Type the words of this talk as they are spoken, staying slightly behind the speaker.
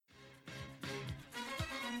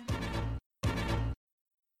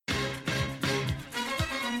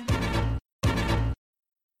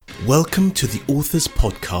Welcome to the Authors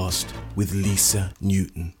Podcast with Lisa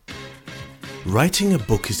Newton. Writing a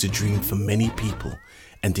book is a dream for many people,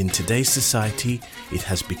 and in today's society, it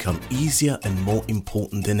has become easier and more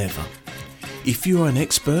important than ever. If you are an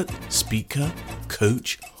expert, speaker,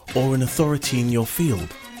 coach, or an authority in your field,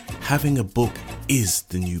 having a book is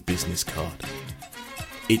the new business card.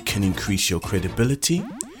 It can increase your credibility,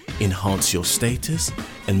 enhance your status,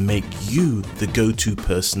 and make you the go-to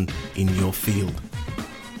person in your field,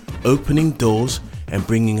 opening doors and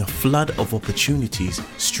bringing a flood of opportunities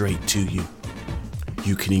straight to you.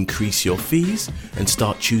 You can increase your fees and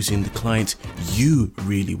start choosing the clients you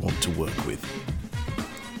really want to work with.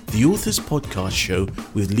 The Authors Podcast show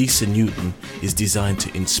with Lisa Newton is designed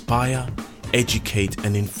to inspire, educate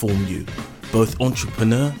and inform you, both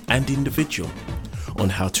entrepreneur and individual, on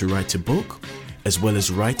how to write a book, as well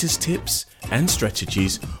as writer's tips and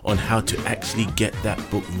strategies on how to actually get that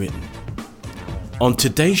book written. On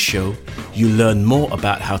today's show, you learn more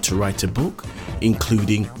about how to write a book,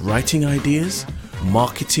 including writing ideas,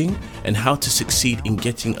 marketing, and how to succeed in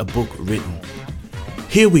getting a book written.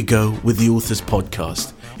 Here we go with the Authors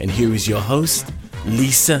Podcast, and here is your host,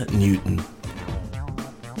 Lisa Newton.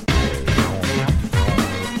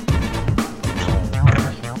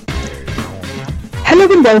 Hello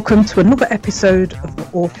and welcome to another episode of the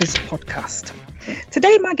Authors Podcast.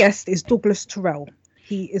 Today my guest is Douglas Taurel.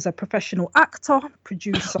 He is a professional actor,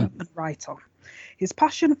 producer and writer. His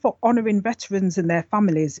passion for honouring veterans and their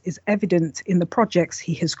families is evident in the projects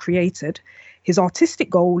he has created. His artistic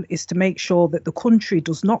goal is to make sure that the country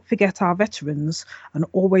does not forget our veterans and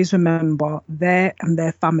always remember their and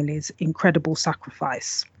their families' incredible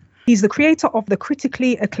sacrifice. He's the creator of the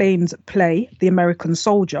critically acclaimed play, The American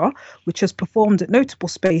Soldier, which has performed at notable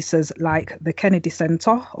spaces like the Kennedy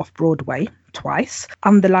Center off Broadway twice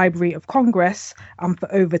and the Library of Congress, and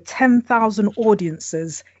for over 10,000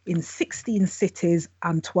 audiences in 16 cities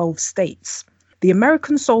and 12 states. The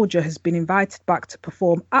American Soldier has been invited back to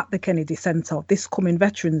perform at the Kennedy Center this coming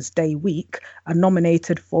Veterans Day week and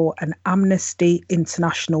nominated for an Amnesty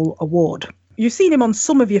International Award. You've seen him on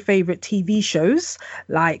some of your favourite TV shows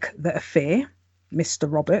like The Affair,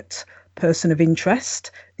 Mr. Robert, Person of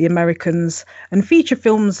Interest, The Americans, and feature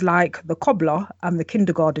films like The Cobbler and The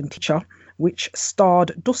Kindergarten Teacher, which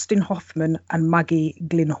starred Dustin Hoffman and Maggie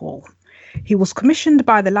Gyllenhaal. He was commissioned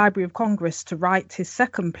by the Library of Congress to write his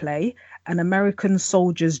second play, An American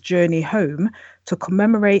Soldier's Journey Home, to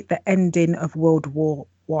commemorate the ending of World War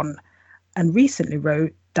I, and recently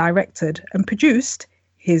wrote, directed and produced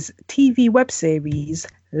his TV web series,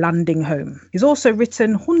 Landing Home. He's also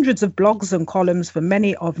written hundreds of blogs and columns for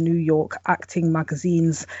many of New York acting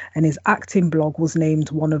magazines, and his acting blog was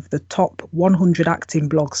named one of the top 100 acting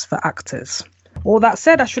blogs for actors. All that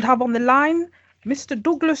said, I should have on the line Mr.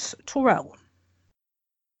 Douglas Taurel.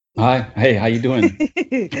 Hi. Hey, how you doing?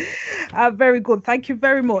 Very good. Thank you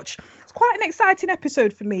very much. It's quite an exciting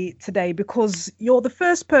episode for me today because you're the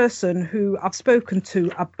first person who I've spoken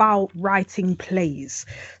to about writing plays.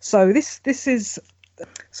 So this is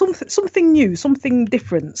something new, something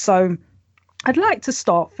different. So I'd like to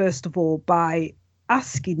start first of all by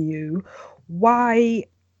asking you where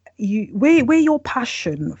your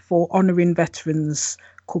passion for honouring veterans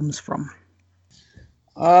comes from.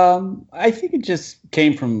 I think it just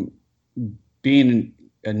came from being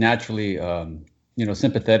naturally,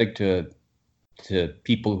 sympathetic to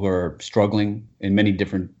people who are struggling in many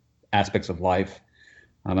different aspects of life.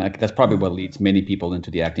 That's probably what leads many people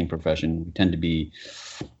into the acting profession. We tend to be,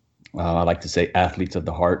 I like to say, athletes of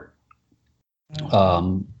the heart.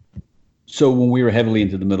 So when we were heavily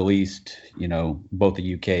into the Middle East, both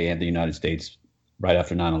the UK and the United States, right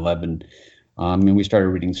after 9/11, and we started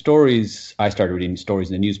reading stories. I started reading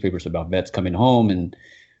stories in the newspapers about vets coming home and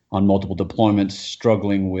on multiple deployments,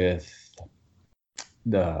 struggling with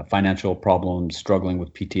the financial problems, struggling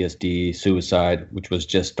with PTSD, suicide, which was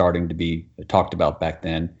just starting to be talked about back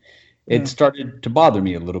then. It started to bother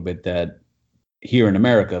me a little bit that here in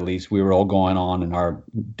America, at least, we were all going on in our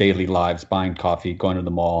daily lives, buying coffee, going to the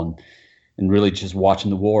mall, and really just watching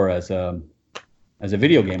the war as a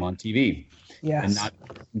video game on TV. Yes. And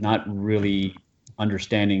not really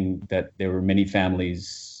understanding that there were many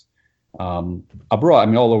families abroad. I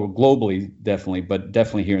mean, all over globally, definitely, but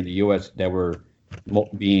definitely here in the U.S. that were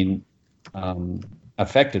being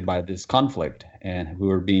affected by this conflict and who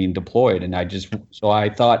were being deployed. And so I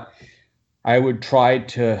thought I would try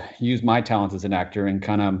to use my talents as an actor and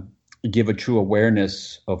kind of give a true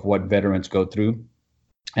awareness of what veterans go through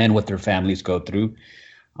and what their families go through,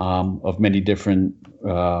 of many different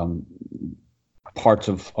parts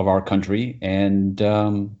of our country, and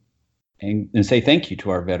and say thank you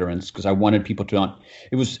to our veterans, because I wanted people to not.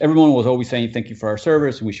 Everyone was always saying thank you for our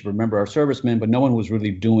service and we should remember our servicemen, but no one was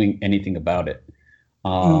really doing anything about it.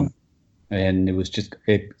 And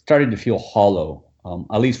it started to feel hollow.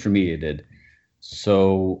 At least for me, it did.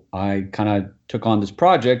 So I kind of took on this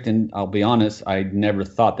project, and I'll be honest, I never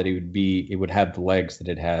thought that it would have the legs that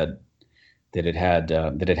it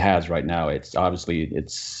has right now. It's obviously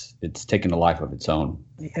it's taken a life of its own.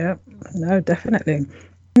 Yeah, no, definitely.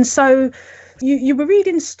 And so you were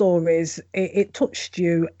reading stories, it touched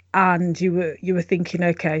you, and you were thinking,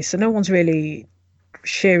 okay, so no one's really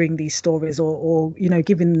sharing these stories or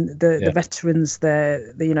giving the veterans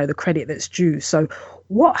the credit that's due. So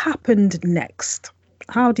what happened next?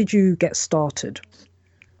 How did you get started?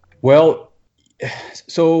 Well,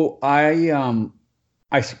 so I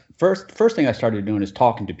first thing I started doing is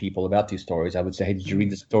talking to people about these stories. I would say, hey, did you read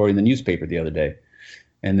the story in the newspaper the other day?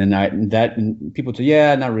 And then people say,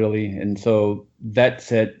 yeah, not really. And so that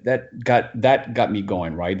got me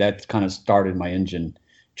going, right? That kind of started my engine,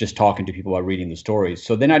 just talking to people about reading the stories.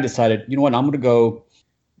 So then I decided, you know what, I'm going to go.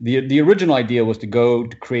 The original idea was to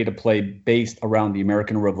create a play based around the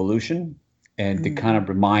American Revolution, and to kind of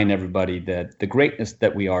remind everybody that the greatness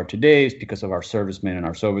that we are today is because of our servicemen and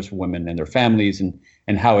our servicewomen and their families,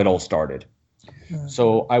 and how it all started.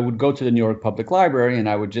 So I would go to the New York Public Library, and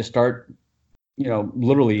I would just start,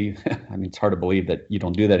 literally, I mean, it's hard to believe that you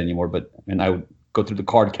don't do that anymore, and I would go through the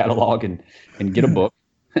card catalog and get a book.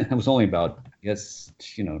 It was only about, I guess,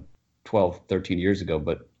 12, 13 years ago,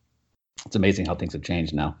 but it's amazing how things have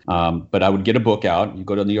changed now. But I would get a book out. You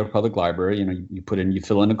go to the New York Public Library, you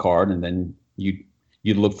fill in a card, and then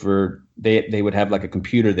you'd look for, they would have like a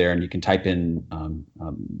computer there, and you can type in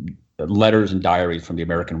letters and diaries from the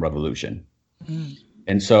American Revolution.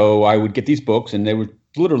 And so I would get these books, and they were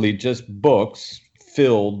literally just books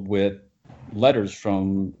filled with letters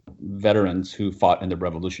from veterans who fought in the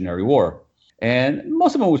Revolutionary War. And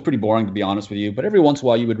most of them was pretty boring, to be honest with you. But every once in a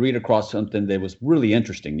while, you would read across something that was really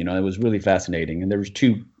interesting. It was really fascinating. And there was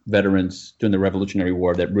two veterans during the Revolutionary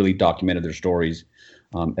War that really documented their stories,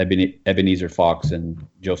 Ebenezer Fox and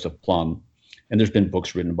Joseph Plum. And there's been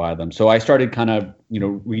books written by them. So I started kind of,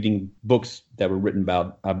 reading books that were written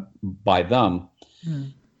by them.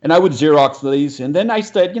 And I would Xerox these. And then I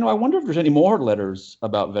said, I wonder if there's any more letters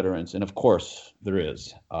about veterans. And of course, there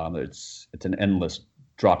is. It's an endless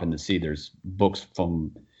drop in the sea. There's books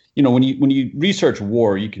from, when you research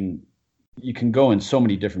war, you can go in so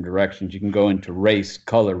many different directions. You can go into race,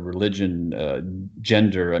 color, religion,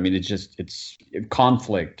 gender. I mean, it's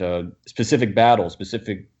conflict, specific battles,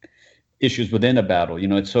 specific issues within a battle.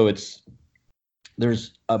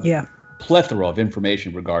 There's a plethora of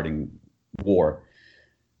information regarding war.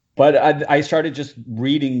 But I started just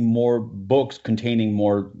reading more books containing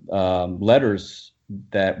more letters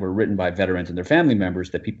that were written by veterans and their family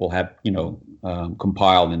members that people have,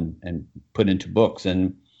 compiled and put into books.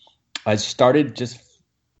 And I started just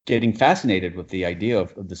getting fascinated with the idea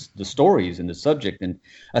of the stories and the subject. And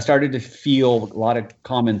I started to feel a lot of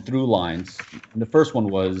common through lines. And the first one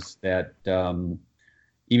was that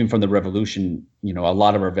even from the Revolution, a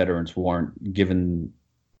lot of our veterans weren't given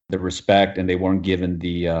the respect, and they weren't given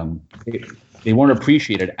they weren't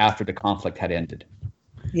appreciated after the conflict had ended.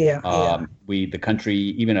 The country,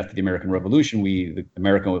 even after the American Revolution,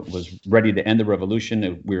 America was ready to end the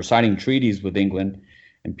revolution. We were signing treaties with England,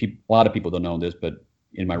 and a lot of people don't know this, but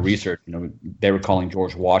in my research, they were calling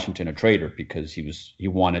George Washington a traitor because he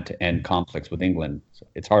wanted to end conflicts with England. So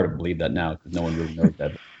it's hard to believe that now because no one really knows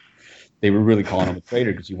that. But they were really calling him a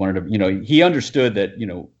traitor because he wanted to, he understood that,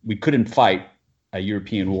 we couldn't fight a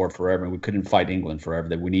European war forever, and we couldn't fight England forever,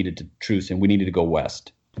 that we needed to truce and we needed to go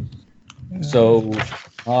west. So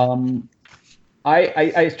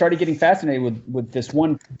I started getting fascinated with this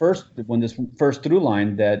first through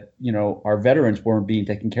line that, our veterans weren't being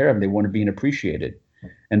taken care of. They weren't being appreciated.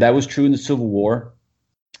 And that was true in the Civil War.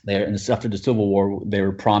 After the Civil War, they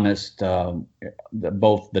were promised,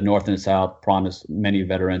 both the North and the South promised many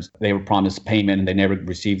veterans, they were promised payment, and they never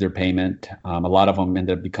received their payment. A lot of them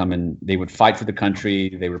ended up they would fight for the country.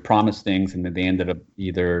 They were promised things, and then they ended up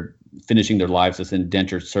either finishing their lives as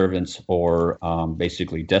indentured servants or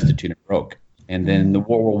basically destitute and broke. And then the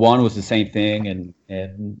World War I was the same thing.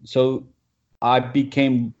 And so I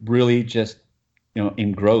became really just,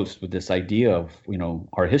 engrossed with this idea of,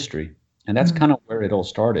 our history. And that's kind of where it all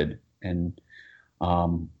started. And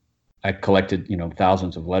I collected,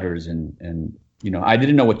 thousands of letters and I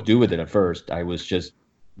didn't know what to do with it at first. I was just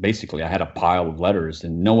basically, I had a pile of letters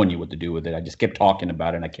and no one knew what to do with it. I just kept talking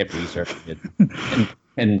about it and I kept researching it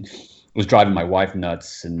and it was driving my wife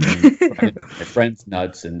nuts and driving my friends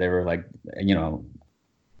nuts. And they were like,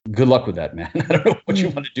 good luck with that, man. I don't know what you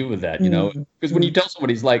want to do with that, because when you tell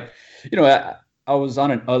somebody, it's like, I was on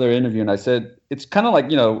another interview and I said, it's kind of like,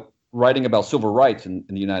 writing about civil rights in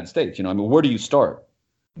the United States. Where do you start?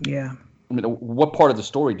 Yeah. I mean, what part of the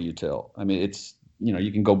story do you tell? I mean, it's,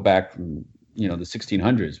 you can go back from, the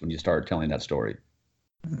 1600s when you start telling that story.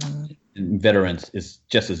 And veterans is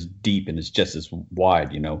just as deep and it's just as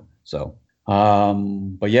wide, so.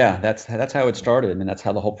 But yeah, that's how it started. I mean, that's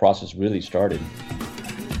how the whole process really started.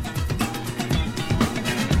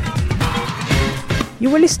 You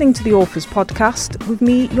were listening to the Authors Podcast with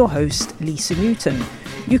me, your host, Lisa Newton.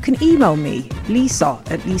 You can email me,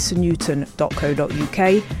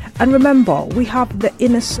 lisa@lisanewton.co.uk. And remember, we have the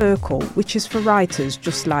Inner Circle, which is for writers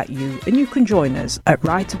just like you, and you can join us at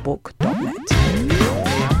writerbook.net.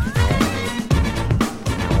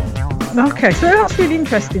 Okay, so that's really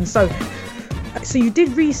interesting. So you did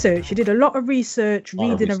research. You did a lot of research,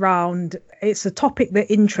 reading around. It's a topic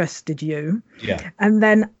that interested you. Yeah. And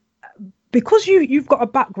then, because you've got a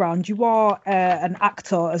background, you are an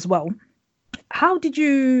actor as well. How did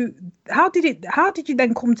you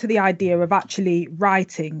then come to the idea of actually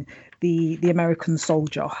writing the American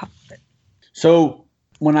Soldier? So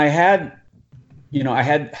when I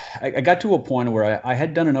got to a point where I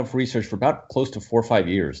had done enough research for about close to 4 or 5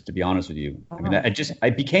 years, to be honest with you. I mean, I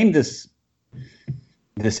became this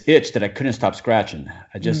itch that I couldn't stop scratching.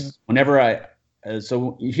 I just, whenever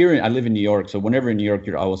so here I live in New York. So whenever in New York,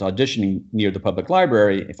 I was auditioning near the public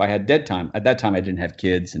library. If I had dead time, at that time I didn't have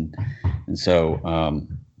kids, and so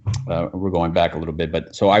we're going back a little bit.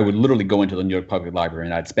 But so I would literally go into the New York Public Library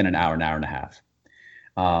and I'd spend an hour and a half,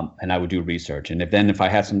 and I would do research. And if I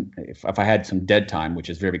had some dead time, which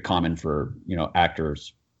is very common for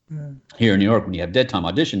actors here in New York, when you have dead time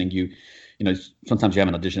auditioning, sometimes you have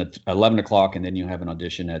an audition at 11 o'clock and then you have an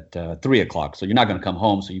audition at 3 o'clock. So you're not going to come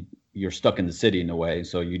home. So you're stuck in the city in a way.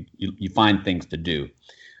 So you find things to do.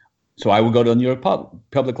 So I would go to the New York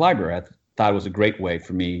Public Library. I thought it was a great way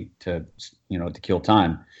for me to kill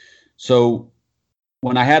time. So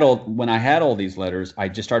when I had all these letters, I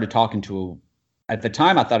just started talking to. At the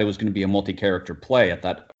time, I thought it was going to be a multi-character play. I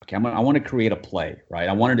thought, okay, I want to create a play, right?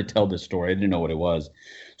 I wanted to tell this story. I didn't know what it was.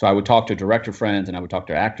 So I would talk to director friends and I would talk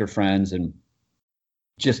to actor friends, and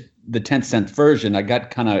just the 10th Cent version, I got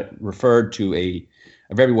kind of referred to a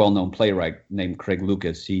very well-known playwright named Craig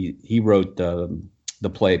Lucas. He wrote the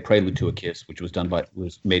play Prelude to a Kiss, which was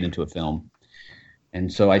made into a film.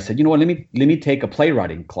 And so I said, you know what, let me take a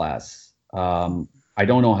playwriting class. I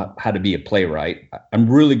don't know how to be a playwright. I'm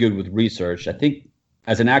really good with research. I think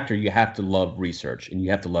as an actor, you have to love research and you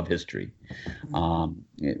have to love history.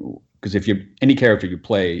 Because if you're any character you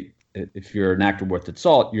play, if you're an actor worth its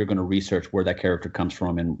salt, you're going to research where that character comes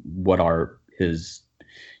from and what are his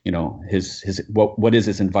what is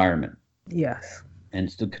his environment. Yes. And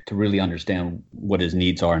to really understand what his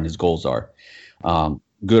needs are and his goals are,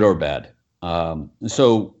 good or bad.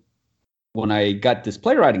 So when I got this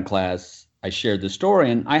playwriting class, I shared the story,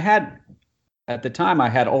 and at the time I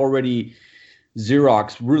had already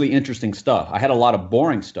Xerox really interesting stuff. I had a lot of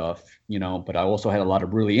boring stuff, but I also had a lot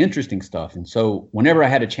of really interesting stuff. And so whenever I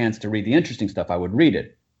had a chance to read the interesting stuff, I would read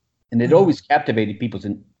it. And it always captivated people's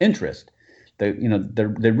interest.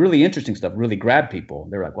 The really interesting stuff really grabbed people.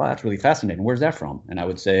 They're like, wow, that's really fascinating. Where's that from? And I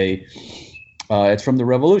would say, it's from the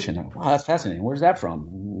Revolution. Like, wow, that's fascinating. Where's that from?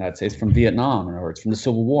 And I'd say it's from Vietnam, or it's from the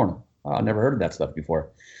Civil War. Oh, I never heard of that stuff before.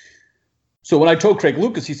 So when I told Craig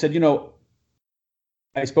Lucas, he said,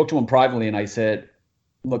 I spoke to him privately and I said,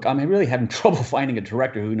 look, I'm really having trouble finding a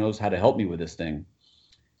director who knows how to help me with this thing.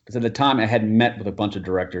 Because at the time I had met with a bunch of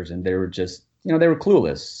directors and they were just, they were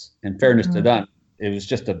clueless. In fairness to them, it was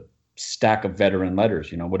just a stack of veteran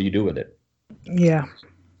letters. What do you do with it? Yeah.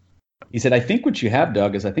 He said, I think what you have,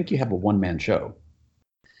 Doug, is I think you have a one-man show.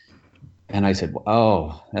 And I said,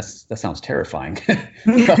 oh, that sounds terrifying.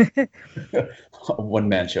 A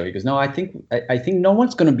one-man show. He goes, no, I think no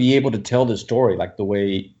one's going to be able to tell this story like the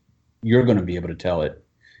way you're going to be able to tell it.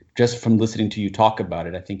 Just from listening to you talk about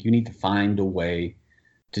it, I think you need to find a way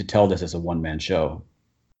to tell this as a one-man show.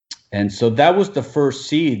 And so that was the first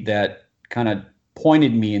seed that kind of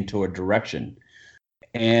pointed me into a direction.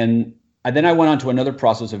 And then I went on to another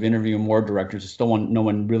process of interviewing more directors. No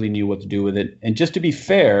one really knew what to do with it. And just to be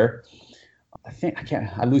fair,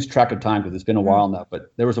 I lose track of time because it's been a while now,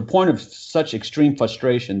 but there was a point of such extreme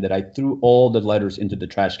frustration that I threw all the letters into the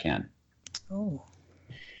trash can. Oh.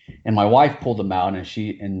 And my wife pulled them out,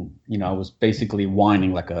 and I was basically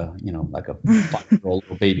whining like a 5-year-old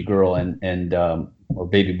or baby girl and or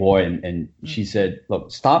baby boy. And she said,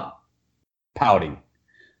 look, stop pouting.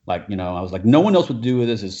 I was like, no one knows what to do with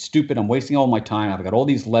this. It's stupid. I'm wasting all my time. I've got all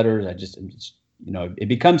these letters. it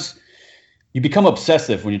becomes, you become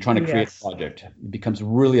obsessive when you're trying to create Yes. a project. It becomes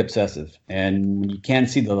really obsessive. And when you can't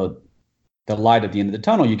see the light at the end of the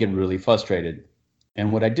tunnel, you get really frustrated.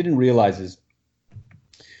 And what I didn't realize is,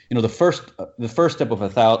 the first step of a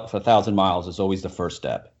 1,000 miles is always the first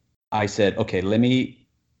step. I said, okay, let me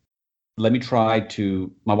try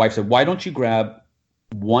to, my wife said, why don't you grab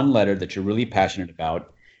one letter that you're really passionate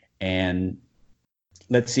about, and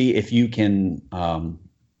let's see if you can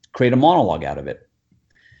create a monologue out of it.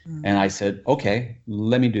 And I said, okay,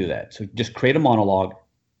 let me do that. So just create a monologue,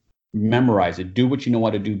 memorize it, do what you know how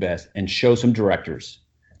to do best, and show some directors.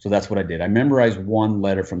 So that's what I did. I memorized one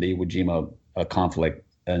letter from the Iwo Jima conflict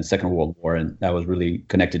in the Second World War, and that was really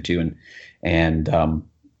connected to. And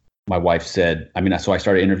my wife said, so I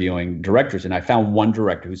started interviewing directors, and I found one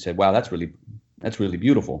director who said, wow, that's really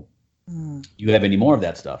beautiful. You have any more of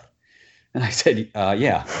that stuff? And I said,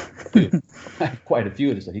 yeah, I have quite a few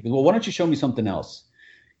of this stuff. He goes, well, why don't you show me something else?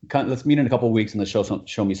 Let's meet in a couple of weeks and let's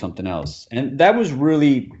show me something else. And that was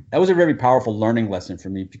a very powerful learning lesson for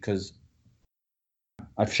me, because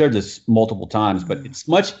I've shared this multiple times, but it's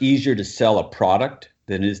much easier to sell a product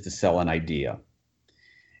than it is to sell an idea.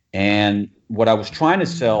 And what I was trying to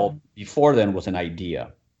sell before then was an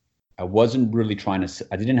idea. I wasn't really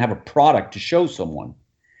I didn't have a product to show someone.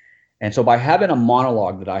 And so by having a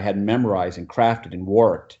monologue that I had memorized and crafted and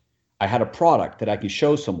worked, I had a product that I could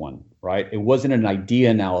show someone, right? It wasn't an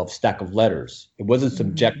idea now of stack of letters. It wasn't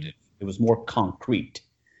subjective. It was more concrete.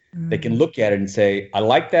 They can look at it and say, I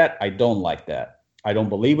like that. I don't like that. I don't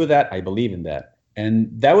believe with that. I believe in that. And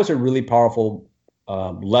that was a really powerful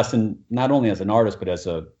lesson, not only as an artist, but as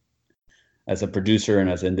a producer and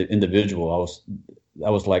as an individual. I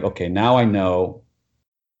was like, okay, now I know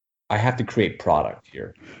I have to create product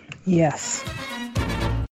here. Yes.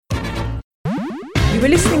 You are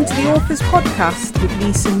listening to the Authors Podcast with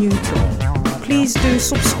Lisa Newton. Please do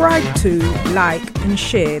subscribe to, like and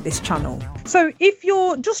share this channel. So if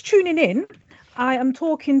you're just tuning in, I am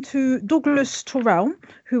talking to Douglas Taurel,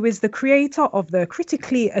 who is the creator of the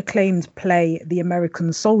critically acclaimed play The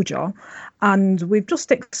American Soldier. And we've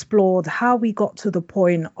just explored how we got to the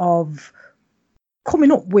point of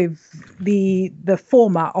coming up with the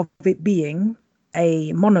format of it being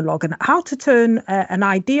a monologue, and how to turn an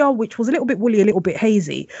idea which was a little bit woolly, a little bit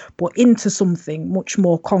hazy, but into something much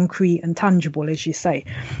more concrete and tangible, as you say.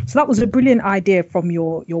 So that was a brilliant idea from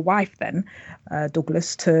your wife then,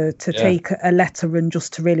 Douglas, to take a letter and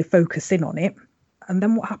just to really focus in on it. And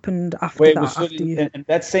then what happened after that? And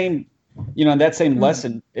that same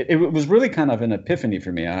lesson, it was really kind of an epiphany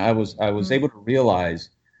for me. I was able to realize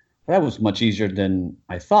that was much easier than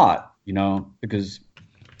I thought, because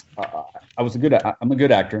I'm a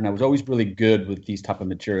good actor, and I was always really good with these type of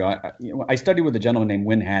material. I studied with a gentleman named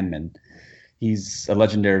Win Hanman. He's a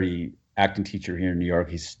legendary acting teacher here in New York.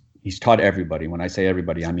 He's taught everybody. When I say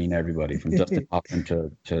everybody, I mean everybody, from Dustin Hoffman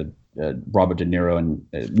to Robert De Niro,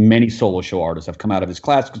 and many solo show artists have come out of his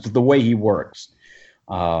class because of the way he works.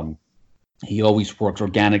 He always works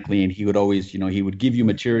organically, and he would always, he would give you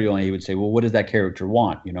material, and he would say, well, what does that character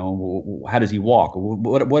want? How does he walk?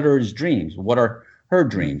 What are his dreams? What are her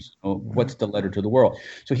dreams? What's the letter to the world?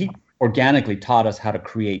 So he organically taught us how to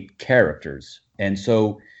create characters. And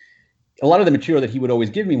so a lot of the material that he would always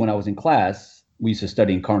give me when I was in class, we used to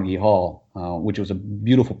study in Carnegie Hall, which was a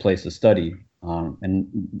beautiful place to study.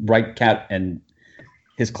 And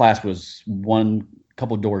his class was one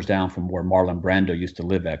couple doors down from where Marlon Brando used to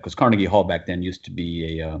live at, because Carnegie Hall back then used to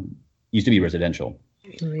be residential.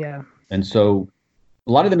 Yeah. And so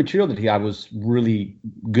a lot of the material that I was really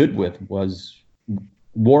good with was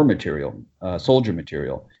war material, soldier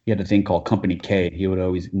material. He had a thing called Company K. There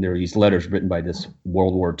were these letters written by this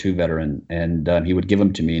World War II veteran, and he would give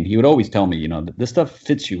them to me, and he would always tell me, this stuff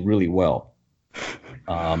fits you really well.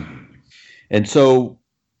 And so,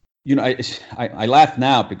 I laugh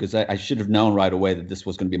now because I should have known right away that this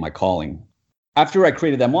was going to be my calling. After I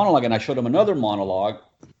created that monologue and I showed him another monologue,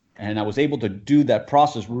 and I was able to do that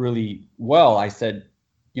process really well, I said,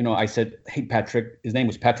 hey, Patrick, his name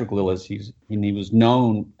was Patrick Lillis. He was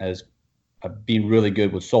known as being really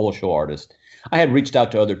good with solo show artists. I had reached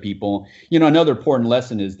out to other people. Another important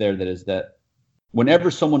lesson is that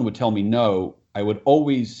whenever someone would tell me no, I would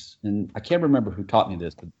always, and I can't remember who taught me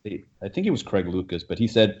this, but I think it was Craig Lucas, but he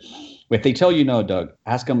said, if they tell you no, Doug,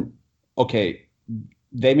 ask them, okay,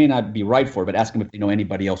 they may not be right for it, but ask them if they know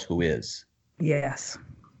anybody else who is. Yes.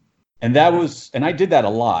 And I did that a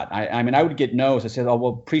lot. I would get no's. I said, oh,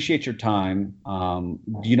 well, appreciate your time. Do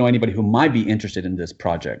you know anybody who might be interested in this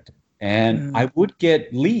project? And I would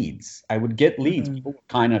get leads. People were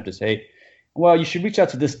kind enough to say, well, you should reach out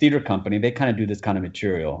to this theater company. They kind of do this kind of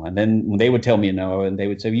material. And then when they would tell me no, and they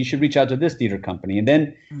would say, you should reach out to this theater company. And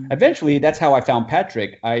then eventually that's how I found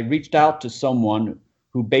Patrick. I reached out to someone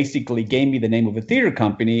who basically gave me the name of a theater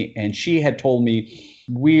company. And she had told me,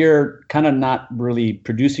 we're kind of not really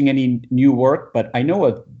producing any new work, but I know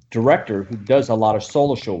a director who does a lot of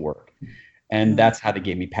solo show work. And that's how they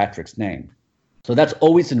gave me Patrick's name. So that's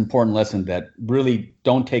always an important lesson, that really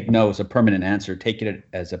don't take no as a permanent answer. Take it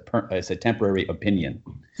as a temporary opinion.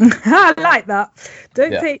 I like that.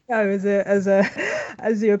 Don't take no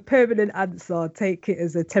as your permanent answer. Take it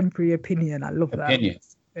as a temporary opinion. I love that.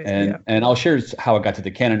 Opinions. And I'll share how I got to the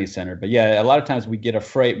Kennedy Center. But yeah, a lot of times we get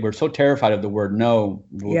afraid. We're so terrified of the word no.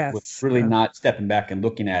 We're really not stepping back and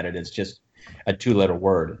looking at it as just a 2-letter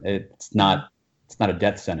word. It's not a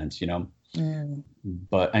death sentence, you know.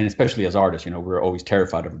 But and especially as artists, you know, we're always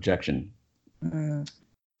terrified of rejection. But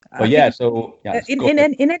in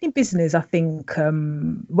any business, I think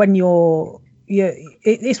when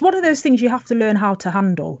it's one of those things you have to learn how to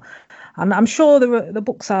handle. And I'm sure there are the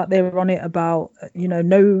books out there on it about, you know,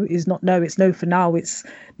 no is not no, it's no for now. It's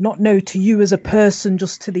not no to you as a person,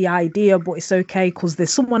 just to the idea, but it's okay because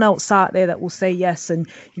there's someone else out there that will say yes, and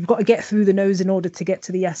you've got to get through the no's in order to get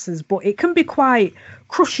to the yeses. But it can be quite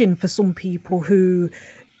crushing for some people who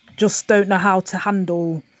just don't know how to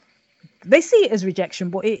handle. They see it as rejection,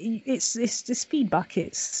 but it's just feedback.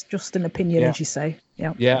 It's just an opinion, as you say.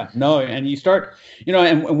 Yeah. No, and you start, you know,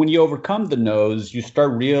 and when you overcome the no's, you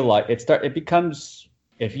start it becomes,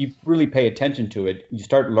 if you really pay attention to it, you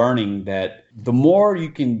start learning that the more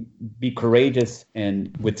you can be courageous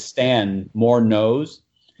and withstand more no's,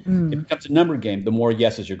 it becomes a number game. The more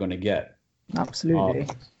yeses you're going to get. Absolutely.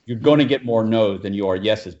 You're going to get more no's than you are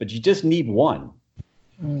yeses, but you just need one.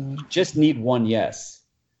 You just need one yes.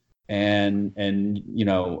 And you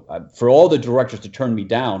know, for all the directors to turn me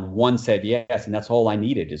down, one said yes, and that's all I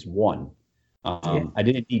needed is one. I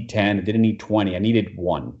didn't need 10, I didn't need 20, I needed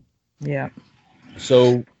one. Yeah.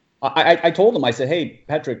 So I told him, I said, hey,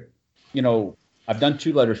 Patrick, you know, I've done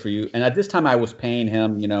 2 letters for you. And at this time I was paying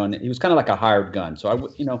him, you know, and he was kind of like a hired gun. So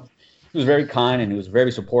you know, he was very kind and he was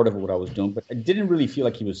very supportive of what I was doing, but I didn't really feel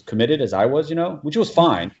like he was committed as I was, you know, which was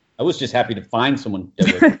fine. I was just happy to find someone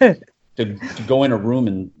that was to go in a room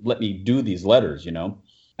and let me do these letters, you know.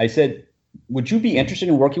 I said, would you be interested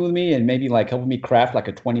in working with me and maybe like helping me craft like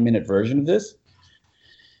a 20-minute version of this?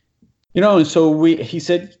 You know, and so he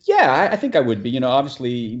said, yeah, I think I would be. You know,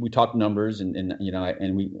 obviously we talked numbers and you know,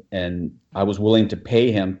 and I was willing to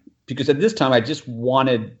pay him because at this time I just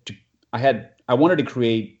wanted to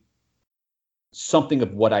create something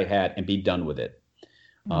of what I had and be done with it.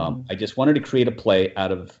 I just wanted to create a play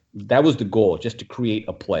that was the goal, just to create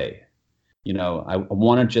a play. You know, I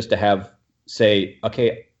wanted just to say,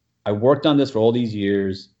 okay, I worked on this for all these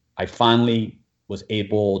years. I finally was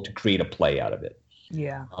able to create a play out of it.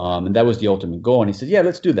 Yeah. And that was the ultimate goal. And he said, yeah,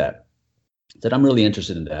 let's do that. I said, I'm really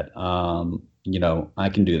interested in that. You know, I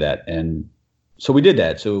can do that. And so we did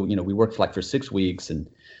that. So, you know, we worked for 6 weeks and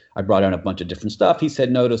I brought out a bunch of different stuff. He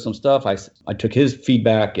said no to some stuff. I took his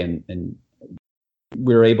feedback and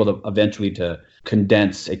we were able to eventually to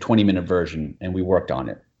condense a 20-minute version and we worked on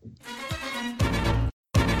it.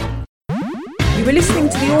 You were listening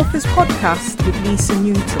to the Authors Podcast with Lisa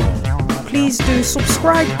Newton. Please do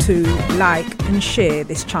subscribe to, like, and share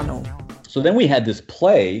this channel. So then we had this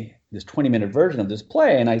play, this 20-minute version of this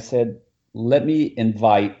play, and I said, let me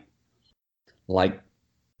invite like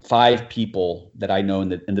 5 people that I know in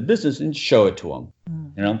the business and show it to them.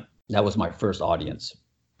 You know, that was my first audience.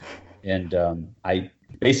 And I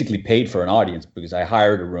basically paid for an audience because I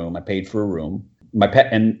hired a room. I paid for a room.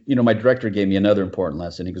 And you know, my director gave me another important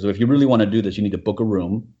lesson. He goes, if you really want to do this, you need to book a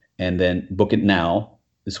room and then book it now.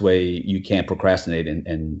 This way you can't procrastinate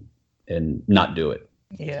and not do it.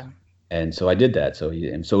 Yeah. And so I did that. So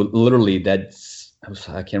literally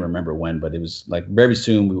I can't remember when, but it was like very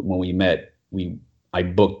soon when we met, I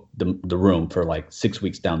booked the room for like 6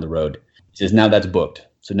 weeks down the road. He says, now that's booked.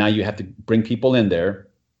 So now you have to bring people in there,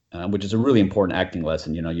 which is a really important acting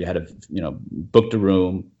lesson. You know, you had to, you know, book the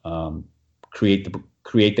room,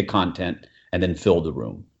 create the content, and then fill the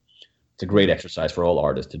room. It's a great exercise for all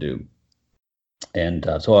artists to do. And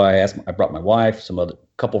so I brought my wife,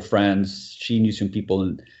 couple friends. She knew some people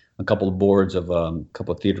in a couple of boards of a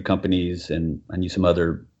couple of theater companies, and I knew some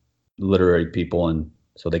other literary people. And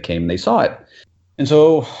so they came and they saw it. And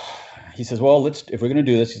so he says, well, if we're going to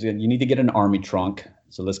do this, you need to get an army trunk.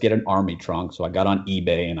 So let's get an army trunk. So I got on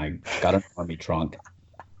eBay and I got an army trunk,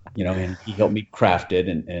 you know, and he helped me craft it.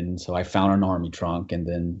 And so I found an army trunk, and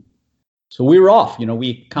then, so we were off, you know,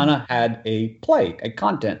 we kind of had a play, a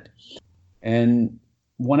content. And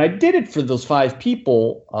when I did it for those 5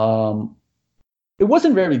 people, it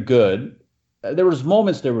wasn't very good. There was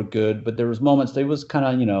moments that were good, but there was moments that was kind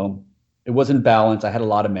of, it wasn't balanced. I had a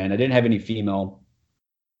lot of men. I didn't have any female.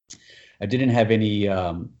 I didn't have any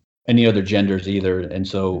other genders either. And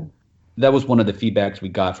so that was one of the feedbacks we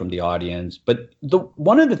got from the audience. But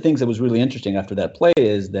one of the things that was really interesting after that play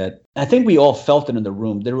is that I think we all felt it in the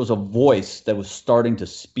room. There was a voice that was starting to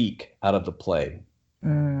speak out of the play.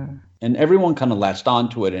 And everyone kind of latched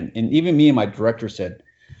onto it. And even me and my director said,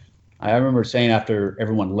 I remember saying after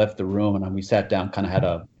everyone left the room and we sat down, kind of had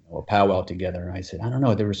a powwow together. And I said, I don't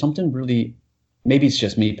know, there was something really, maybe it's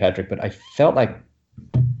just me, Patrick, but I felt like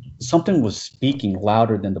something was speaking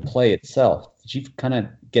louder than the play itself. Did you kind of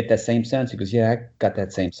get that same sense? He goes, yeah, I got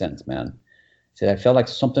that same sense, man. He said, I felt like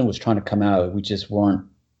something was trying to come out. We just weren't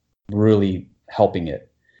really helping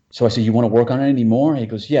it. So I said, you want to work on it anymore? He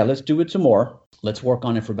goes, yeah, let's do it some more. Let's work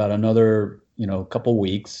on it for about another, couple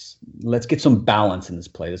weeks. Let's get some balance in this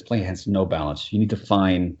play. This play has no balance. You need to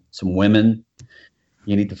find some women.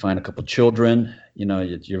 You need to find a couple children.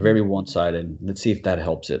 You're very one-sided. Let's see if that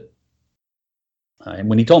helps it. And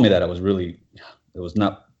when he told me that, it was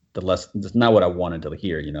not the less. That's not what I wanted to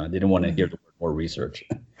hear. I didn't want to hear the word more research.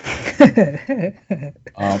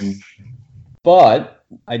 But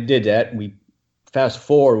I did that. We fast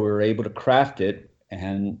forward. We were able to craft it,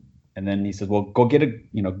 and then he says, "Well, go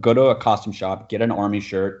go to a costume shop, get an army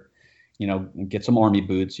shirt, get some army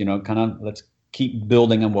boots. Kind of let's keep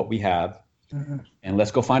building on what we have, and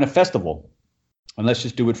let's go find a festival, and let's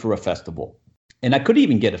just do it for a festival." And I couldn't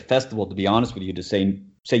even get a festival, to be honest with you, to say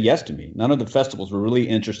yes to me. None of the festivals were really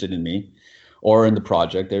interested in me or in the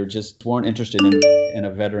project. They just weren't interested in a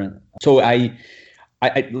veteran. So a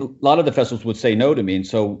lot of the festivals would say no to me. And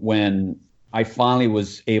so when I finally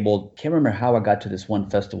was able, can't remember how I got to this one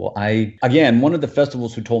festival. One of the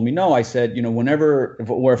festivals who told me no, I said,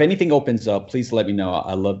 if anything opens up, please let me know.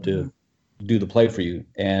 I'd love to do the play for you.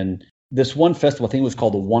 And this one festival, I think it was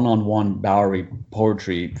called the One-on-One Bowery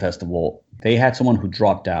Poetry Festival. They had someone who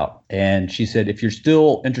dropped out, and she said, if you're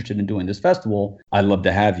still interested in doing this festival, I'd love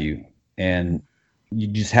to have you. And you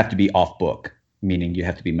just have to be off book, meaning you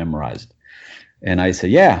have to be memorized. And I said,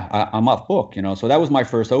 yeah, I'm off book, So that was my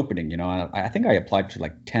first opening, I think I applied to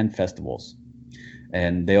like 10 festivals,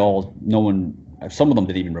 and some of them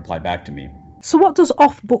didn't even reply back to me. So what does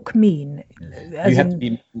off book mean?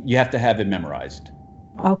 You have to have it memorized.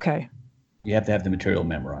 Okay. You have to have the material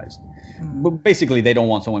memorized. But basically, they don't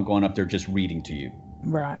want someone going up there just reading to you.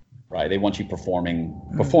 Right. Right. They want you performing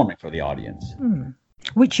for the audience.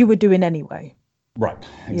 Which you were doing anyway. Right.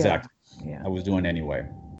 Exactly. Yeah. I was doing anyway.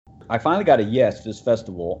 I finally got a yes to this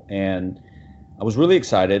festival, and I was really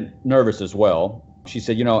excited, nervous as well. She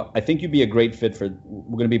said, I think you'd be a great fit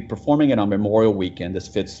we're going to be performing it on Memorial Weekend. This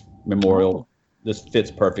fits This fits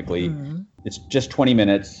perfectly. It's just 20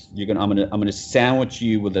 minutes. I'm gonna sandwich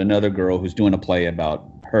you with another girl who's doing a play about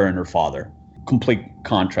her and her father. Complete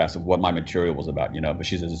contrast of what my material was about, But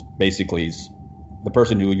she says basically the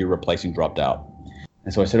person who you're replacing dropped out.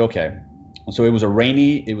 And so I said, okay. So it was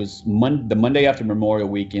the Monday after Memorial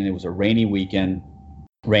Weekend. It was a rainy weekend,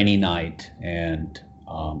 rainy night, and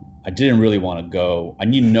I didn't really want to go. I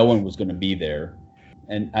knew no one was going to be there,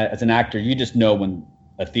 and as an actor, you just know when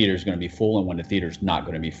a theater is going to be full and when the theater is not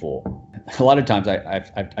going to be full. A lot of times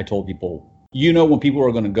I told people, when people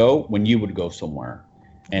are going to go, when you would go somewhere.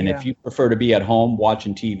 And if you prefer to be at home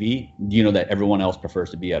watching TV, you know that everyone else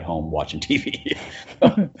prefers to be at home watching TV.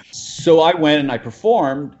 So I went and I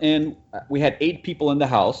performed, and we had 8 people in the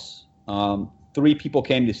house. 3 people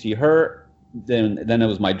came to see her. Then it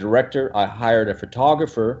was my director. I hired a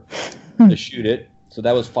photographer to shoot it. So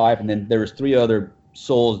that was 5. And then there was 3 other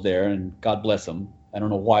souls there, and God bless them. I don't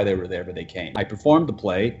know why they were there, but they came. I performed the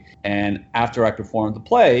play, and after I performed the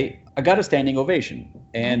play, I got a standing ovation.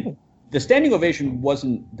 And the standing ovation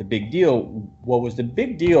wasn't the big deal. What was the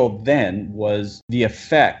big deal then was the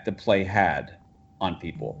effect the play had on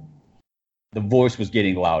people. The voice was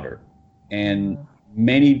getting louder, and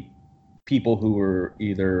many people who were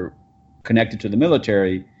either connected to the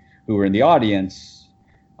military, who were in the audience,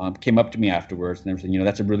 came up to me afterwards, and they were saying,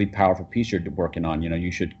 that's a really powerful piece you're working on.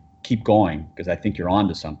 You should keep going, because I think you're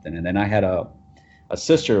onto something. And then I had a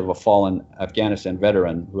sister of a fallen Afghanistan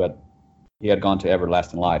veteran he had gone to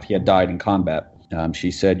everlasting life. He had died in combat. She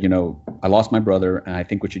said, I lost my brother, and I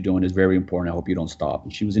think what you're doing is very important. I hope you don't stop.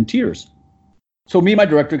 And she was in tears. So me and my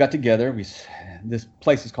director got together. This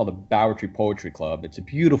place is called the Bowery Poetry Club. It's a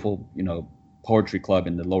beautiful, poetry club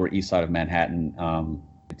in the Lower East Side of Manhattan.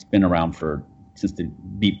 It's been around since the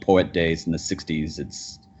Beat Poet days in the 60s.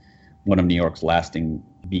 It's one of New York's lasting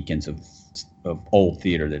beacons of of old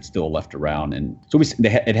theater that's still left around. And so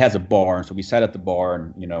it has a bar. And so we sat at the bar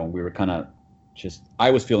and, we were kind of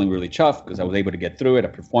I was feeling really chuffed because I was able to get through it. I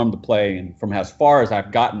performed the play. And from as far as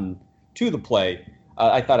I've gotten to the play,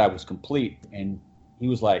 I thought I was complete. And he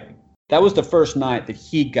was like, that was the first night that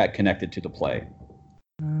he got connected to the play.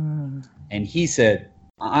 And he said,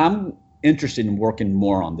 I'm interested in working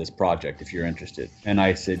more on this project if you're interested. And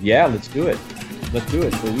I said, yeah, let's do it.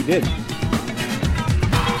 So we did.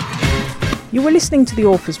 You were listening to the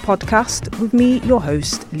Authors Podcast with me, your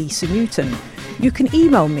host, Lisa Newton. You can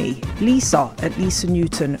email me,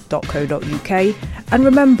 lisa@lisanewton.co.uk. And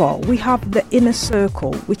remember, we have the Inner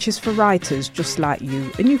Circle, which is for writers just like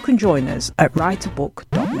you, and you can join us at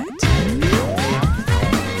writerbook.net.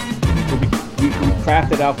 We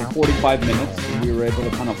crafted out for 45 minutes, and we were able to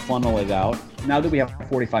kind of funnel it out. Now that we have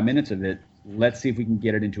 45 minutes of it, let's see if we can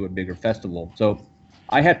get it into a bigger festival. So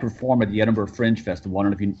I had performed at the Edinburgh Fringe Festival. I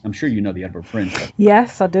don't know if I'm sure you know the Edinburgh Fringe Festival.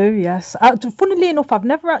 Yes, I do. Yes. Funnily enough, I've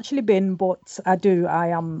never actually been, but I do.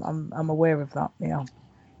 I'm aware of that. Yeah.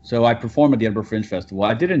 So I performed at the Edinburgh Fringe Festival.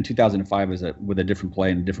 I did it in 2005 with a different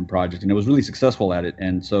play and a different project, and I was really successful at it.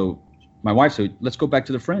 And so my wife said, "Let's go back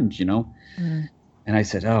to the Fringe," And I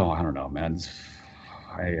said, "Oh, I don't know, man.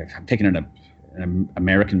 I'm taking an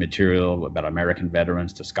American material about American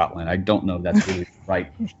veterans to Scotland. I don't know if that's really the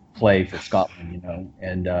right play for Scotland,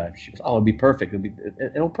 And she goes, "Oh, it'll be perfect.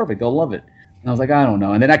 It'll be perfect. They'll love it." And I was like, "I don't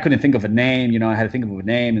know." And then I couldn't think of a name. I had to think of a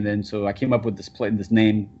name, and then so I came up with this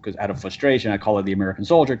name because out of frustration, I call it the American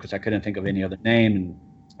Soldier because I couldn't think of any other name, and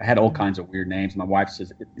I had all kinds of weird names. My wife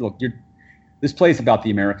says, "Look, this play's about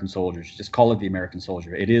the American soldiers. Just call it the American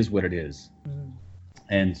Soldier. It is what it is."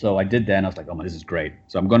 And so I did that, and I was like, "Oh man, this is great."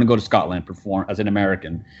 So I'm going to go to Scotland, perform as an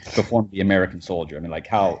American, perform the American Soldier. I mean, like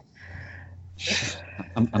how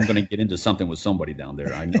I'm going to get into something with somebody down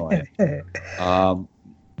there. I know I am.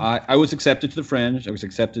 I was accepted to the Fringe. I was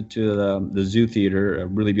accepted to the Zoo Theater, a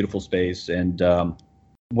really beautiful space. And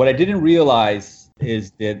what I didn't realize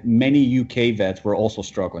is that many UK vets were also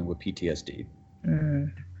struggling with PTSD.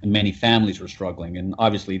 And many families were struggling. And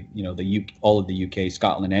obviously, all of the UK,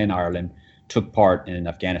 Scotland, and Ireland took part in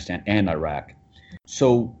Afghanistan and Iraq.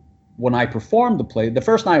 So when I performed the play, the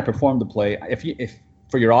first night I performed the play, if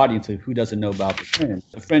for your audience who doesn't know about the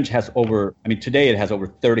Fringe has today it has over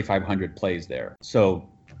 3,500 plays there. So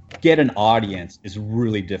get an audience is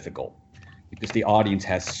really difficult because the audience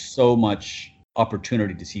has so much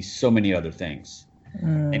opportunity to see so many other things.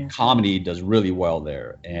 And comedy does really well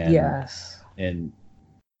there. And yes. And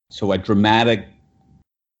so a dramatic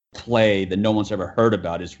play that no one's ever heard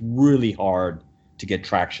about is really hard to get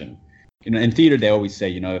traction. In theater they always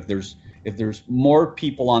say, if there's more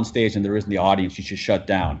people on stage than there is in the audience, you should shut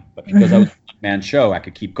down. But because I was a one-man show, I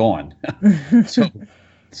could keep going.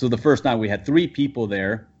 So the first night we had 3 people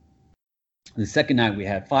there. The second night we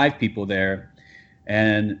had 5 people there,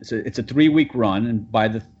 and so it's a 3-week run. And by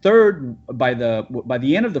the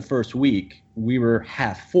end of the first week, we were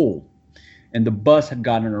half full. And the buzz had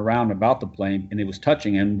gotten around about the play, and it was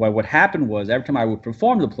touching. And what happened was every time I would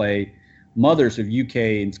perform the play, mothers of UK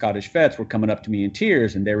and Scottish vets were coming up to me in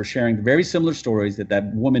tears, and they were sharing very similar stories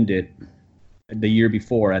that woman did the year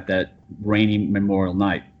before at that rainy Memorial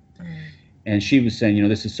Night. And she was saying,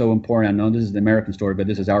 this is so important. I know this is the American story, but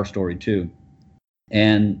this is our story too.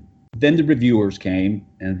 And then the reviewers came,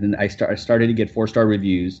 and then I started to get 4-star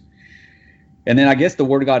reviews. And then I guess the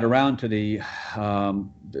word got around to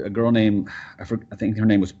a girl named, I think her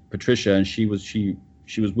name was Patricia, and she was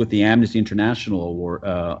with the Amnesty International award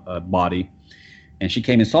body, and she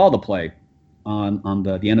came and saw the play on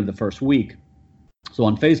the end of the first week. So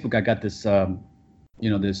on Facebook, I got this,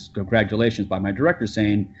 this congratulations by my director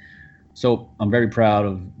saying, "So I'm very proud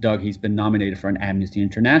of Doug. He's been nominated for an Amnesty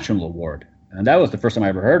International award." And that was the first time I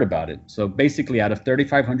ever heard about it. So basically, out of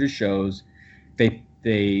 3,500 shows, they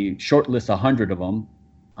shortlist 100 of them,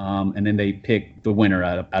 and then they pick the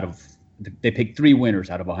winner they pick 3 winners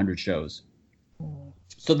out of 100 shows.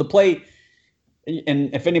 So the play,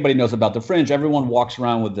 and if anybody knows about the Fringe, everyone walks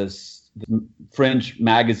around with this Fringe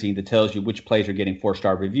magazine that tells you which plays are getting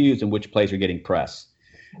 4-star reviews and which plays are getting press.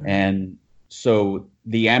 And so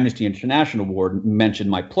the Amnesty International Award mentioned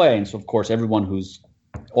my play, and so of course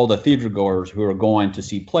all the theater goers who are going to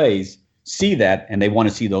see plays see that, and they want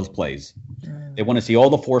to see those plays. They want to see all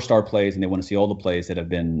the 4-star plays, and they want to see all the plays that have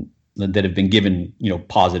been given,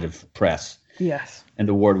 positive press. Yes. And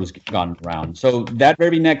the word was gone around. So that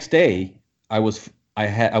very next day, I was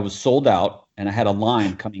sold out, and I had a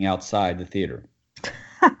line coming outside the theater.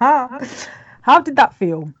 How did that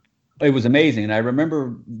feel? It was amazing. And I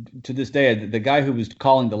remember to this day, the guy who was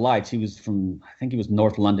calling the lights, he was from, I think he was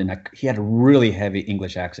North London. He had a really heavy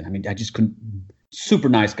English accent. I mean, I just couldn't, super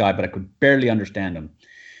nice guy, but I could barely understand him.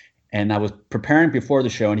 And I was preparing before the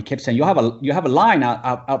show, and he kept saying, you have a line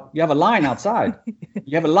out you have a line outside.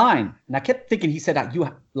 You have a line. And I kept thinking, he said,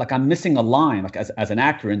 like I'm missing a line, like as an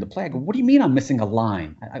actor in the play. I go, what do you mean I'm missing a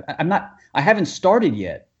line? I haven't started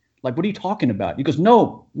yet. Like, what are you talking about? He goes,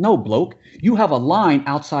 no, bloke, you have a line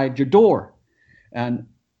outside your door. And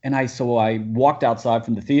so I walked outside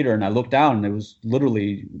from the theater, and I looked out, and there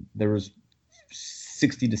was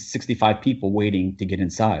 60 to 65 people waiting to get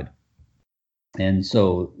inside. And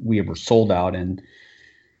so we were sold out, and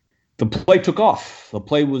the play took off.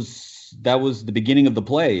 That was the beginning of the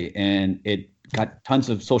play, and it got tons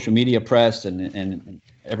of social media press, and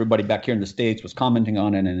everybody back here in the States was commenting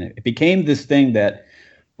on it. And it became this thing that,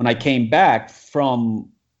 when I came back from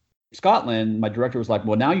Scotland, my director was like,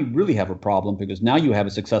 well, now you really have a problem, because now you have a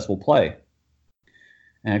successful play.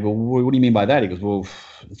 And I go, well, what do you mean by that? He goes, well,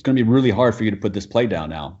 it's going to be really hard for you to put this play down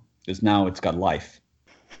now, because now it's got life.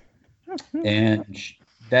 And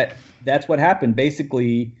that's what happened.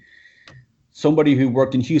 Basically, somebody who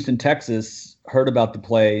worked in Houston, Texas, heard about the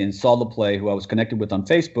play and saw the play, who I was connected with on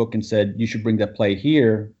Facebook, and said, you should bring that play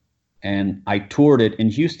here. And I toured it in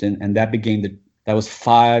Houston, and that was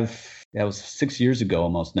 6 years ago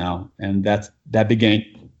almost now. And that began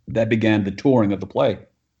the touring of the play.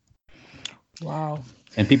 Wow.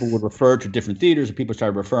 And people would refer to different theaters, and people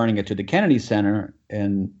started referring it to the Kennedy Center.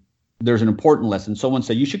 And there's an important lesson. Someone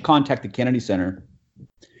said, you should contact the Kennedy Center,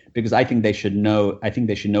 because I think they should know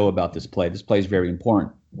about this play. This play is very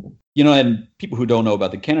important. And people who don't know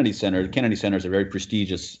about the Kennedy Center is a very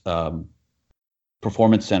prestigious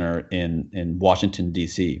performance center in Washington,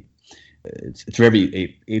 D.C. It's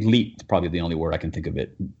very elite. It's probably the only word I can think of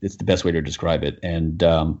it. It's the best way to describe it. And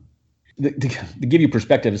to give you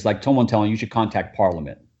perspective, it's like someone telling you should contact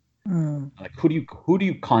Parliament. Like, who do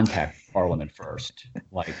you contact Parliament first?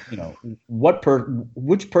 Like,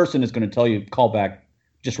 which person is going to tell you, call back,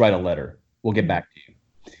 just write a letter, we'll get back to you.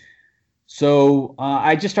 So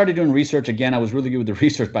I just started doing research again. I was really good with the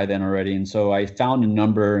research by then already. And so I found a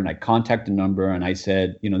number, and I contacted the number, and I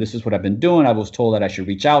said, this is what I've been doing. I was told that I should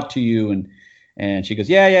reach out to you. And she goes,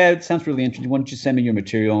 yeah, it sounds really interesting. Why don't you send me your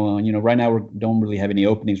material? Right now we don't really have any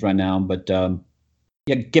openings right now, but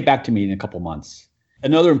get back to me in a couple months.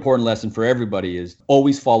 Another important lesson for everybody is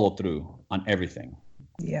always follow through on everything.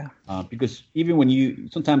 Yeah. Because even when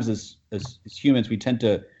sometimes as humans, we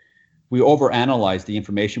overanalyze the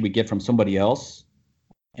information we get from somebody else,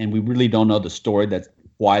 and we really don't know the story that's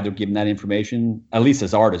why they're giving that information. At least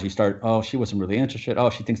as artists, you start, oh, she wasn't really interested. Oh,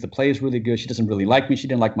 she thinks the play is really good. She doesn't really like me. She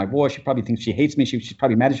didn't like my voice. She probably thinks she hates me. She's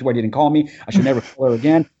probably mad at you why you didn't call me. I should never call her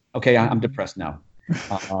again. Okay, I'm depressed now.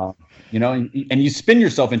 And you spin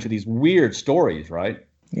yourself into these weird stories, right?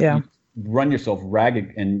 Yeah. You run yourself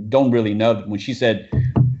ragged and don't really know. When she said,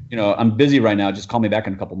 I'm busy right now, just call me back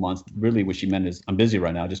in a couple months. Really what she meant is, I'm busy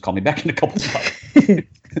right now, just call me back in a couple months.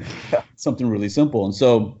 Something really simple. And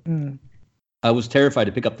so I was terrified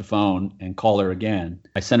to pick up the phone and call her again.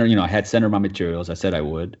 I sent her, I had sent her my materials. I said I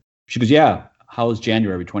would. She goes, yeah, how's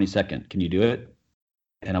January 22nd? Can you do it?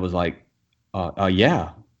 And I was like, yeah,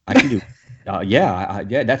 I can do it. Yeah,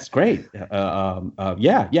 that's great. Yeah.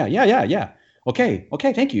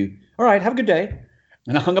 Okay, thank you. All right, have a good day.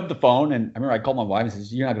 And I hung up the phone, and I remember I called my wife and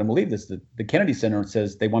said, you're not going to believe this. The Kennedy Center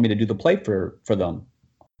says they want me to do the play for them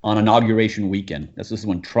on inauguration weekend. This is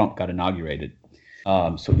when Trump got inaugurated.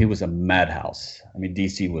 So it was a madhouse. I mean,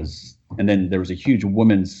 D.C. was, and then there was a huge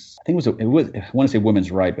women's, I want to say women's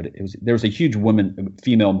right, but there was a huge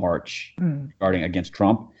female march regarding against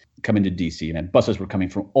Trump coming to D.C. and buses were coming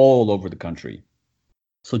from all over the country.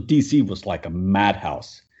 So D.C. was like a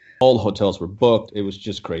madhouse. All the hotels were booked. It was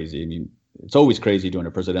just crazy. I mean, it's always crazy during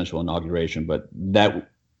a presidential inauguration, but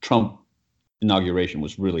that Trump inauguration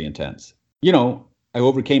was really intense. I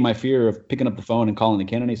overcame my fear of picking up the phone and calling the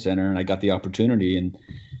Kennedy Center, and I got the opportunity. And,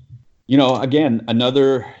 again,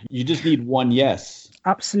 you just need one yes.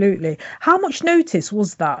 Absolutely. How much notice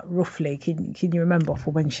was that roughly? Can you remember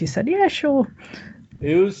for when she said, yeah, sure?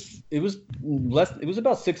 It was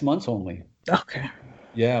about 6 months only. Okay.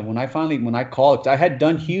 Yeah, when I called, I had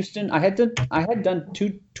done Houston. I had done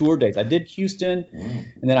 2 tour dates. I did Houston,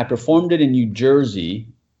 and then I performed it in New Jersey,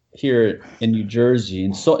 here in New Jersey,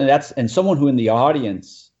 and someone who in the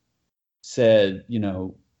audience said,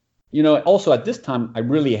 also at this time I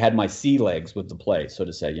really had my sea legs with the play, so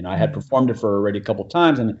to say. I had performed it for already a couple of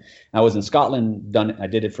times, and I was in Scotland. I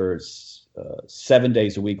did it for 7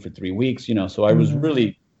 days a week for 3 weeks. So I was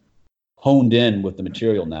really honed in with the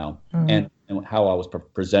material now, and and how I was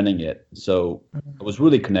presenting it. So I was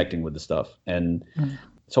really connecting with the stuff. And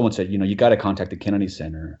someone said, you got to contact the Kennedy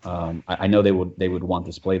Center. I know they would want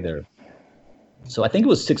this play there. So I think it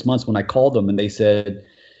was 6 months when I called them and they said,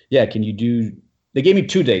 yeah, can you do, they gave me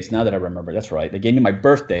 2 dates. Now that I remember, that's right. They gave me my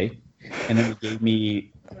birthday and then they gave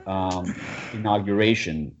me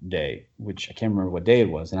inauguration day, which I can't remember what day it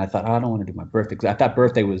was. And I thought, I don't want to do my birthday because I thought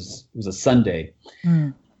birthday was a Sunday.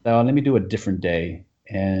 So let me do a different day.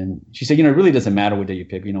 And she said, it really doesn't matter what day you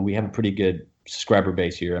pick. We have a pretty good subscriber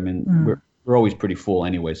base here. I mean, we're always pretty full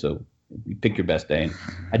anyway. So you pick your best day.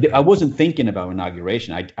 And I wasn't thinking about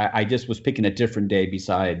inauguration. I just was picking a different day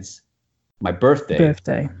besides my birthday.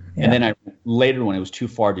 Yeah. And then later when it was too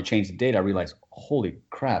far to change the date, I realized, holy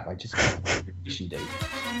crap, I just got an inauguration date.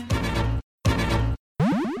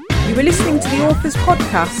 You were listening to the Authors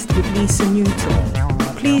Podcast with Lisa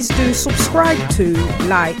Newton. Please do subscribe to,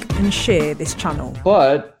 like, and share this channel.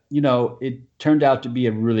 But, it turned out to be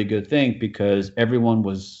a really good thing because everyone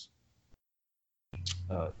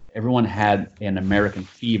had an American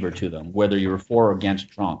fever to them, whether you were for or against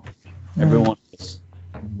Trump. Everyone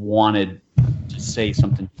wanted to say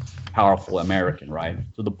something powerful American, right?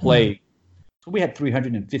 So the play, so we had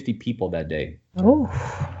 350 people that day. Oh.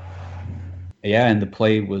 Yeah, and the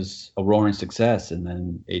play was a roaring success, and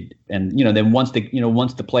then then once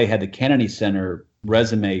the play had the Kennedy Center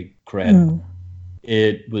resume cred,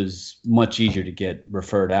 it was much easier to get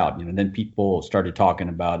referred out. Then people started talking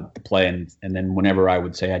about the play, and then whenever I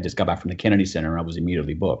would say I just got back from the Kennedy Center, I was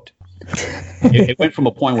immediately booked. It went from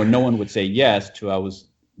a point where no one would say yes to I was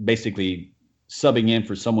basically subbing in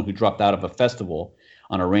for someone who dropped out of a festival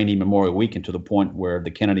on a rainy Memorial Weekend to the point where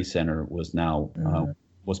the Kennedy Center was now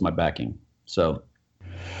was my backing. So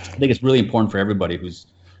I think it's really important for everybody who's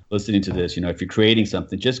listening to this, if you're creating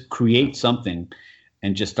something, just create something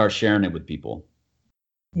and just start sharing it with people.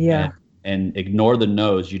 Yeah. And ignore the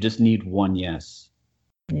no's. You just need one yes.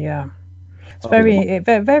 Yeah. It's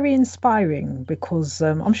very inspiring because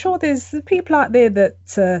I'm sure there's people out there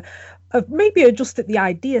that maybe are just at the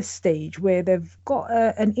idea stage where they've got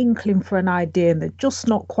an inkling for an idea and they're just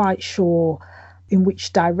not quite sure in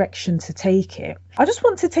which direction to take it. I just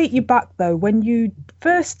want to take you back though, when you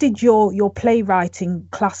first did your playwriting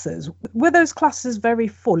classes, were those classes very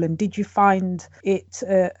full and did you find it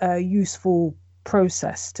a useful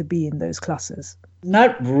process to be in those classes?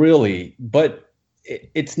 Not really, but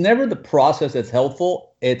it's never the process that's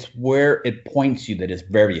helpful. It's where it points you that is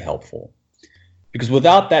very helpful. Because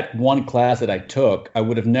without that one class that I took, I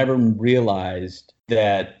would have never realized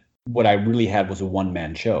that what I really had was a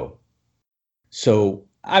one-man show. So,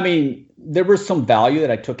 there was some value that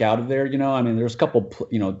I took out of there, there's a couple,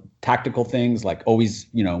 tactical things like always,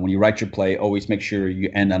 when you write your play, always make sure you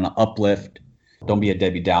end on an uplift. Don't be a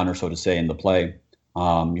Debbie Downer, so to say, in the play.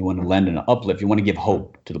 You want to lend an uplift. You want to give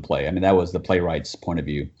hope to the play. That was the playwright's point of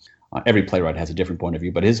view. Every playwright has a different point of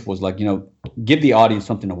view, but his was like, give the audience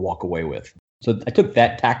something to walk away with. So I took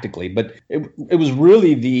that tactically, but it was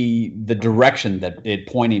really the direction that it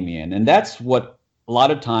pointed me in. And that's what a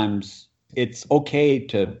lot of times it's okay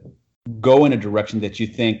to go in a direction that you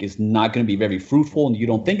think is not going to be very fruitful and you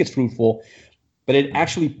don't think it's fruitful, but it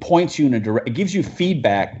actually points you it gives you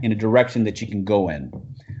feedback in a direction that you can go in.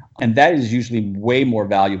 And that is usually way more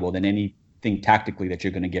valuable than anything tactically that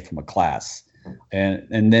you're going to get from a class.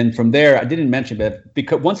 And then from there, I didn't mention, but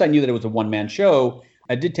because once I knew that it was a one-man show,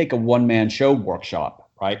 I did take a one-man show workshop,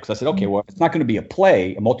 right? Because I said, okay, well, if it's not going to be a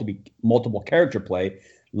play, a multiple character play,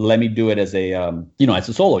 let me do it as a, as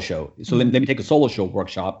a solo show. So let me take a solo show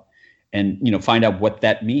workshop and, find out what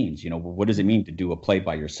that means. What does it mean to do a play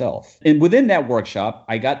by yourself? And within that workshop,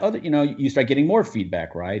 I got other, you start getting more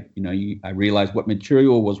feedback, right? I realized what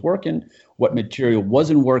material was working, what material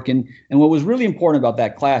wasn't working. And what was really important about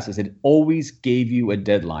that class is it always gave you a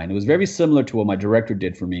deadline. It was very similar to what my director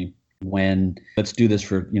did for me when, let's do this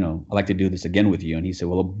for, I'd like to do this again with you. And he said,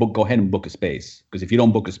 well, go ahead and book a space, because if you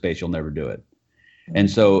don't book a space, you'll never do it. And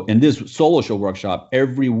so in this solo show workshop,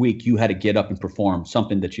 every week you had to get up and perform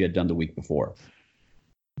something that you had done the week before.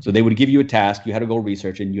 So they would give you a task, you had to go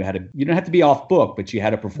research, and you don't have to be off book, but you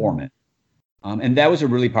had to perform it. And that was a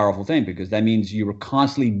really powerful thing, because that means you were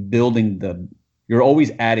constantly building you're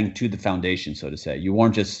always adding to the foundation, so to say. You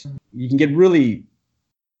can get really,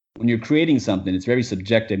 when you're creating something, it's very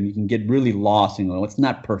subjective. You can get really lost and go, it's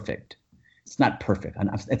not perfect. It's not perfect.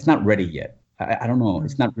 It's not ready yet. I don't know.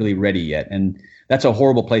 It's not really ready yet. And that's a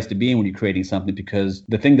horrible place to be in when you're creating something, because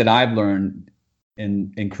the thing that I've learned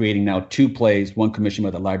in creating now 2 plays, one commissioned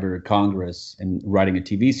by the Library of Congress and writing a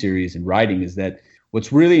TV series and writing, is that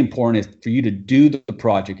what's really important is for you to do the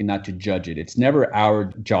project and not to judge it. It's never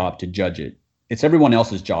our job to judge it. It's everyone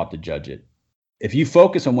else's job to judge it. if you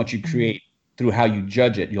focus on what you create through how you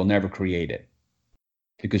judge it, you'll never create it,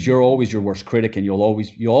 because you're always your worst critic, and you'll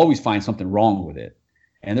always find something wrong with it.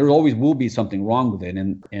 And there always will be something wrong with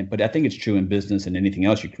it. But I think it's true in business and anything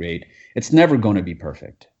else you create. It's never going to be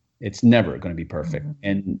perfect. It's never going to be perfect.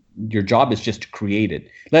 And your job is just to create it.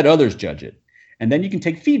 Let others judge it. And then you can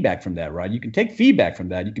take feedback from that, right? You can take feedback from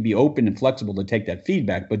that. You can be open and flexible to take that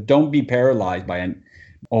feedback, but don't be paralyzed by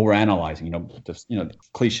overanalyzing,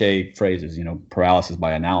 cliche phrases, paralysis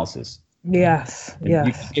by analysis. Yes.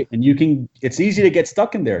 It's easy to get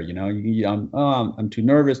stuck in there. I'm too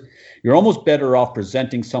nervous. You're almost better off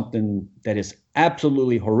presenting something that is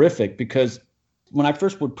absolutely horrific, because when I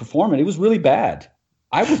first would perform it was really bad.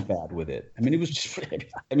 I was bad with it. I mean, it was just,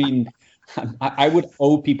 I would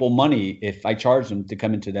owe people money if I charged them to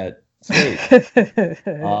come into that stage.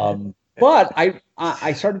 But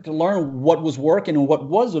I started to learn what was working and what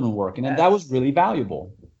wasn't working. And that was really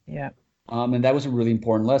valuable. Yeah. And that was a really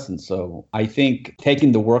important lesson. So I think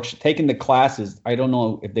taking the classes, I don't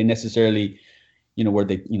know if they necessarily, where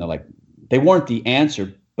they, they weren't the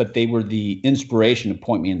answer, but they were the inspiration to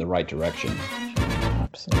point me in the right direction.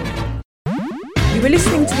 Absolutely. You were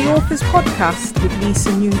listening to the Authors Podcast with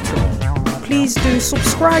Lisa Newton. Please do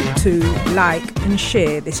subscribe to, like and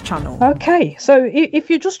share this channel. Okay, so if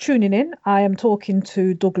you're just tuning in, I am talking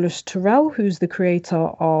to Douglas Taurel, who's the creator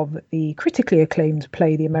of the critically acclaimed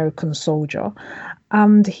play The American Soldier.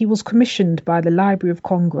 And he was commissioned by the Library of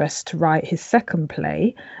Congress to write his second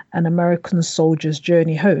play, An American Soldier's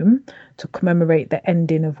Journey Home, to commemorate the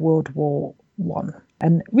ending of World War I.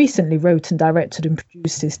 And recently wrote and directed and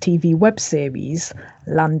produced his TV web series,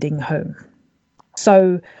 Landing Home.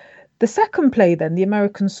 So the second play then, The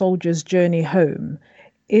American Soldier's Journey Home,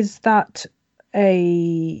 is that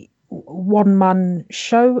a one-man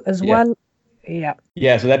show as well? Yeah.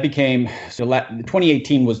 Yeah, so that became,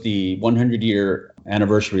 2018 was the 100-year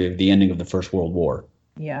anniversary of the ending of the First World War.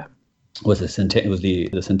 Yeah. It was the centennial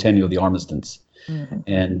of the armistice.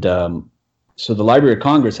 And so the Library of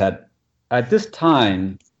Congress had, at this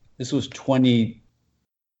time, this was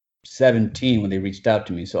 2017 when they reached out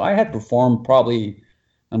to me. So I had performed probably,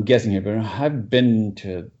 I'm guessing here, but I've been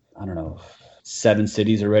to, 7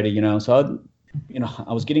 cities already, So,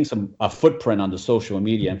 I was getting a footprint on the social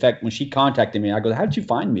media. In fact, when she contacted me, I go, "How did you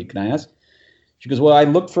find me? Can I ask?" She goes, "Well, I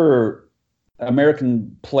looked for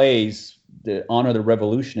American plays that honor the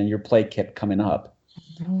revolution, and your play kept coming up."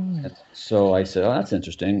 So I said, "Oh, that's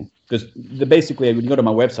interesting." Because basically, when you go to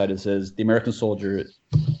my website, it says The American Soldier.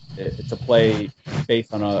 It's a play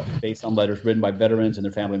based on letters written by veterans and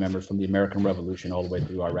their family members from the American Revolution all the way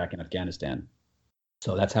through Iraq and Afghanistan.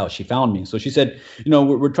 So that's how she found me. So she said,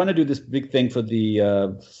 we're trying to do this big thing for the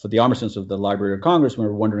armistice of the Library of Congress. And we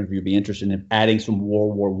were wondering if you'd be interested in adding some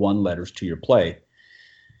World War I letters to your play.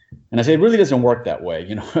 And I said, it really doesn't work that way.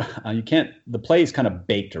 You can't. The play is kind of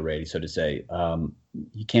baked already, so to say.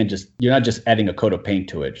 You can't you're not just adding a coat of paint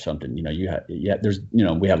to it or something.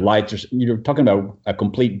 We have lights. You're talking about a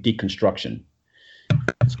complete deconstruction.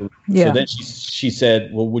 So then she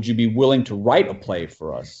said, well, would you be willing to write a play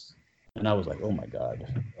for us? And I was like, oh my God.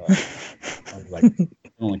 I was like, it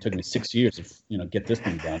only took me 6 years to, get this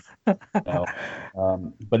thing done.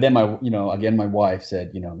 But then my wife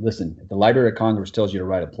said, listen, if the Library of Congress tells you to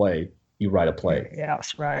write a play, you write a play. Yeah,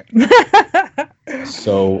 that's right.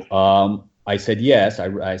 So I said yes.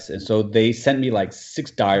 And so they sent me like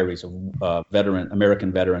 6 diaries of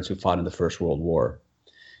American veterans who fought in the First World War.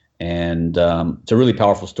 And it's a really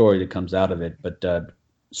powerful story that comes out of it. But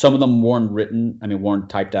some of them weren't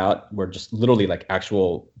typed out, were just literally like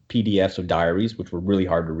actual PDFs of diaries, which were really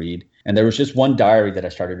hard to read. And there was just one diary that I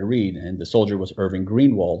started to read, and the soldier was Irving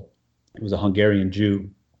Greenwald. He was a Hungarian Jew.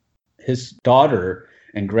 His daughter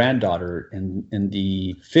and granddaughter in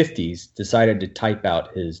the 50s decided to type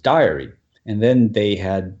out his diary. And then they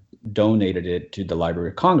had donated it to the Library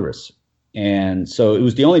of Congress. And so it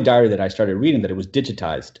was the only diary that I started reading that it was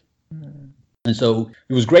digitized. And so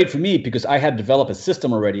it was great for me because I had developed a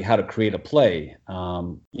system already how to create a play.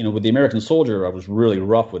 With The American Soldier, I was really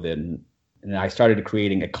rough with it. And I started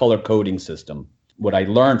creating a color coding system. What I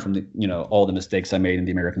learned from all the mistakes I made in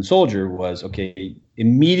The American Soldier was, okay,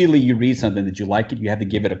 immediately you read something that you like it, you have to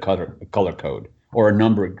give it a color code or a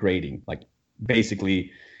number grading, like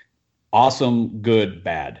basically awesome, good,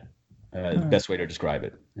 bad, best way to describe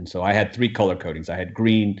it. And so I had 3 color codings. I had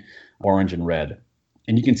green, orange, and red.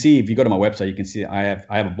 And you can see, if you go to my website, you can see I have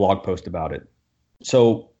a blog post about it.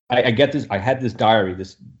 So I had this diary,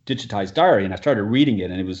 this digitized diary, and I started reading it,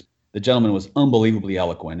 and the gentleman was unbelievably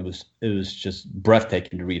eloquent. It was just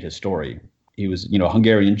breathtaking to read his story. He was, a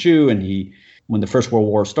Hungarian Jew, and he when the First World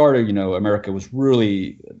War started, America we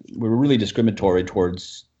were really discriminatory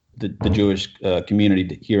towards the Jewish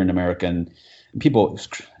community here in America, and people,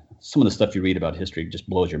 some of the stuff you read about history just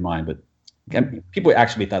blows your mind, but people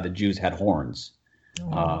actually thought the Jews had horns.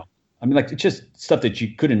 Like, it's just stuff that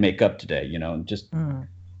you couldn't make up today, just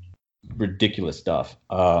ridiculous stuff.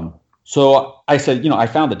 So I said, I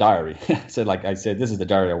found the diary. I said, this is the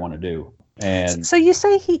diary I want to do. And so you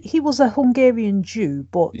say he was a Hungarian Jew,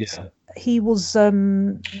 but he was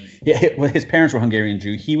well, his parents were Hungarian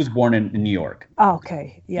Jew. He was born in New York. Oh,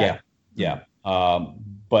 okay. Yeah.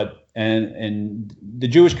 But and the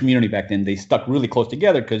Jewish community back then, they stuck really close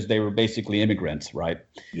together because they were basically immigrants, right?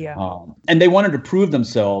 Yeah. And they wanted to prove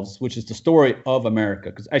themselves, which is the story of America.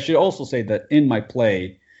 Because I should also say that in my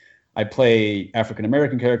play, I play African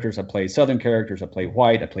American characters, I play Southern characters, I play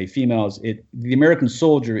white, I play females. The American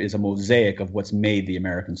soldier is a mosaic of what's made the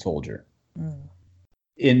American soldier.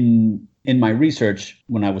 In my research,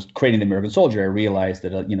 when I was creating the American soldier, I realized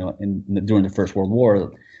that during the First World War,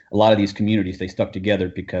 a lot of these communities, they stuck together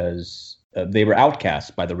because they were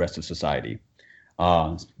outcasts by the rest of society.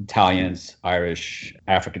 Italians, Irish,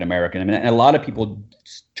 African American. And a lot of people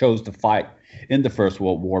chose to fight in the First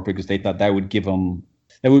World War because they thought that would give them.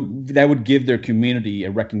 That would give their community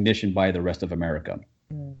a recognition by the rest of America.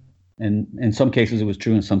 And in some cases it was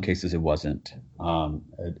true, in some cases it wasn't.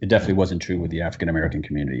 It definitely wasn't true with the African American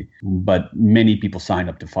community. But many people signed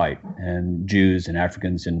up to fight, and Jews and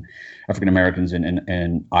Africans and African Americans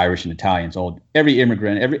and Irish and Italians, every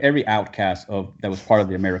immigrant, every outcast that was part of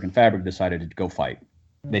the American fabric decided to go fight.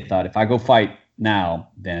 They thought, if I go fight now,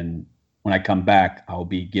 then when I come back, I'll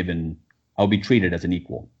be treated as an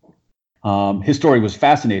equal. His story was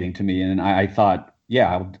fascinating to me, and I thought,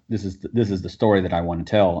 this is the story that I want to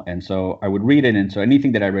tell. And so I would read it, and so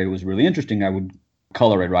anything that I read was really interesting, I would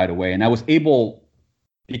color it right away. And I was able,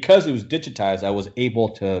 because it was digitized, I was able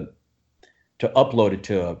to upload it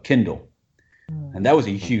to Kindle, and that was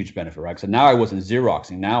a huge benefit, right? So now I wasn't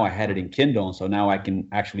Xeroxing, now I had it in Kindle, and so now I can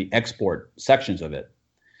actually export sections of it,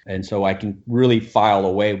 and so I can really file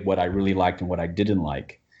away what I really liked and what I didn't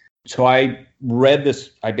like. So I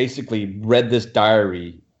basically read this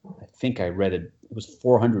diary. I think I read it. It was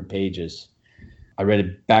 400 pages. I read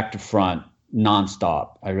it back to front,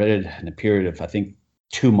 nonstop. I read it in a period of, I think,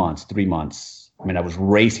 2 months, 3 months. I was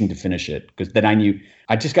racing to finish it because then I knew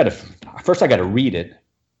I got to read it,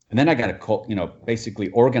 and then I got to, basically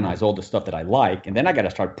organize all the stuff that I like, and then I got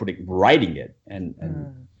to start writing it.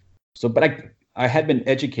 But I had been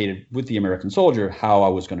educated with the American Soldier how I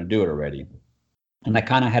was going to do it already. And I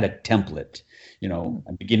kind of had a template,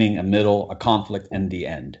 a beginning, a middle, a conflict, and the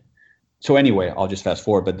end. So anyway, I'll just fast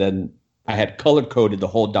forward. But then I had color coded the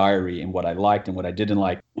whole diary and what I liked and what I didn't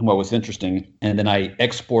like and what was interesting. And then I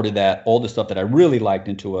exported all the stuff that I really liked,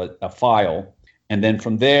 into a file. And then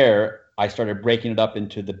from there, I started breaking it up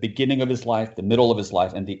into the beginning of his life, the middle of his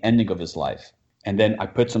life, and the ending of his life. And then I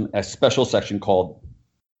put a special section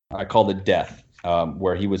I called it Death.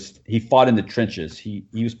 Where he fought in the trenches. He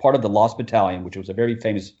was part of the Lost Battalion, which was a very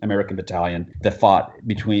famous American battalion that fought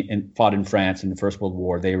in France in the First World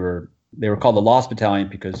War. They were called the Lost Battalion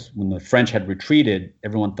because when the French had retreated,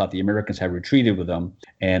 everyone thought the Americans had retreated with them,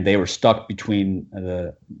 and they were stuck between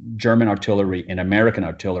the German artillery and American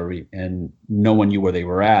artillery, and no one knew where they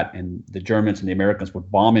were at. And the Germans and the Americans were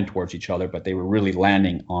bombing towards each other, but they were really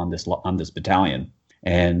landing on this battalion.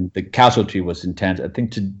 And the casualty was intense. I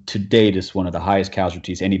think to date is one of the highest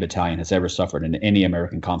casualties any battalion has ever suffered in any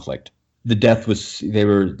American conflict. The death was, they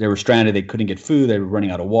were stranded. They couldn't get food. They were running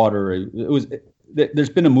out of water. There's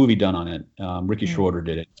been a movie done on it. Ricky Schroeder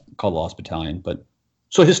did it, called Lost Battalion. But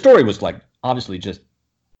so his story was obviously just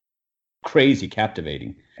crazy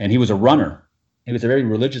captivating. And he was a runner. He was a very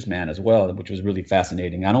religious man as well, which was really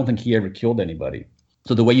fascinating. I don't think he ever killed anybody.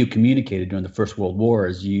 So the way you communicated during the First World War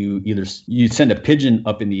is you'd send a pigeon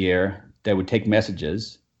up in the air that would take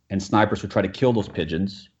messages, and snipers would try to kill those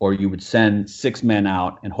pigeons, or you would send 6 men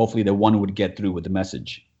out, and hopefully the one would get through with the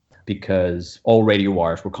message, because all radio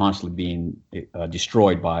wires were constantly being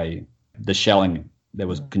destroyed by the shelling that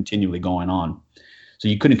was continually going on. So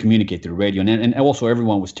you couldn't communicate through radio, and also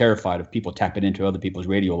everyone was terrified of people tapping into other people's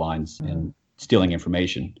radio lines and stealing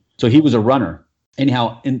information. So he was a runner.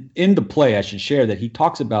 Anyhow, in the play, I should share that he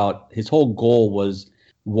talks about his whole goal was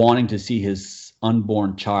wanting to see his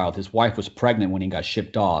unborn child. His wife was pregnant when he got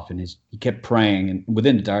shipped off, and he kept praying. And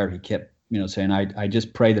within the diary, he kept saying, I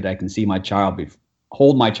just pray that I can see my child,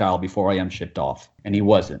 hold my child before I am shipped off. And he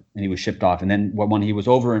wasn't, and he was shipped off. And then when he was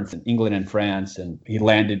over in England and France, and he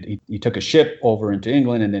landed, he took a ship over into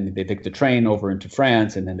England, and then they took the train over into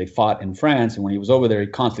France, and then they fought in France. And when he was over there, he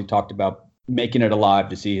constantly talked about making it alive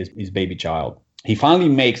to see his baby child. He finally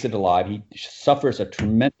makes it alive. He suffers a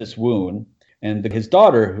tremendous wound. And his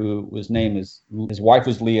daughter, his wife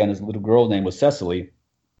was Leah and his little girl's name was Cecily.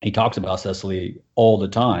 He talks about Cecily all the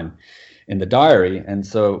time in the diary. And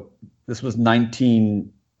so this was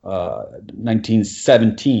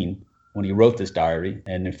 1917 when he wrote this diary,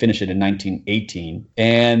 and then finished it in 1918.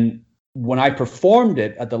 And when I performed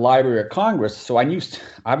it at the Library of Congress, so I knew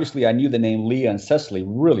the name Leah and Cecily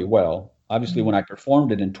really well. Obviously, when I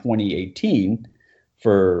performed it in 2018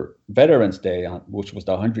 for Veterans Day, which was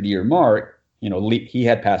the 100-year mark, he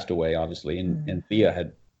had passed away, obviously, and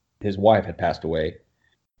Leah his wife had passed away.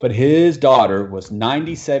 But his daughter was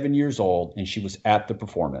 97 years old, and she was at the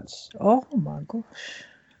performance. Oh, my gosh.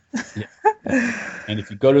 Yeah. And if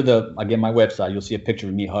you go to my website, you'll see a picture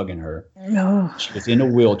of me hugging her. Oh. She was in a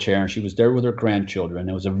wheelchair, and she was there with her grandchildren.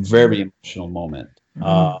 It was a very emotional moment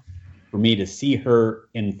for me to see her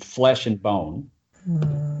in flesh and bone.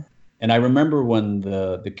 And I remember when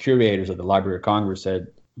the curators of the Library of Congress said,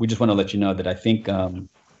 "We just want to let you know that I think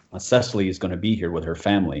Cecily is going to be here with her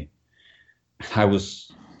family."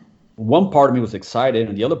 One part of me was excited,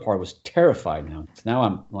 and the other part was terrified now. Now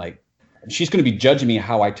I'm like, she's going to be judging me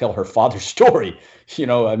how I tell her father's story.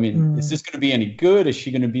 Is this going to be any good? Is she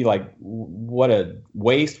going to be like, what a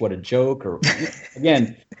waste, what a joke? Or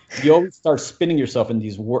again, you always start spinning yourself in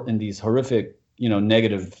these horrific,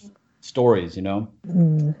 negative stories,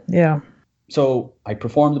 Yeah. So I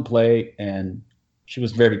performed the play, and she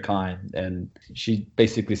was very kind. And she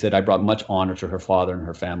basically said I brought much honor to her father and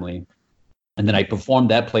her family. And then I performed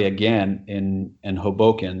that play again in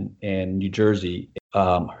Hoboken in New Jersey.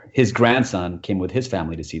 His grandson came with his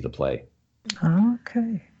family to see the play.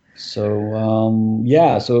 Okay. So,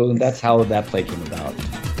 so that's how that play came about.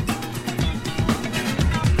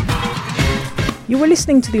 You were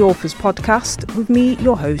listening to the Authors Podcast with me,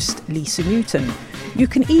 your host, Lisa Newton. You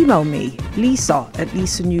can email me,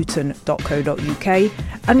 lisa@lisanewton.co.uk.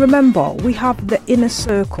 And remember, we have the Inner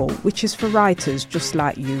Circle, which is for writers just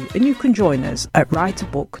like you, and you can join us at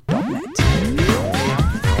writerbook.net.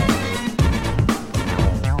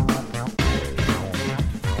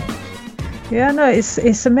 Yeah, no,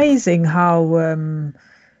 it's amazing how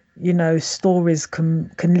stories can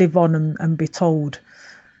live on and be told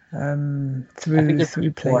through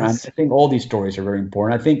plays. I think all these stories are very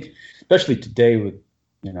important. I think, especially today with,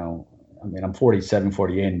 I'm 47,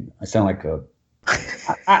 48, and I sound like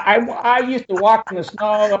I used to walk in the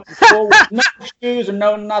snow up to school with no shoes or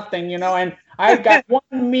no nothing, and I got one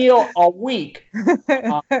meal a week.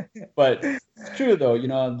 But it's true, though,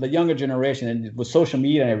 the younger generation, and with social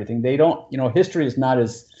media and everything, they don't, history is not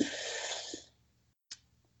as,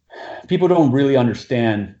 people don't really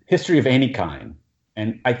understand history of any kind.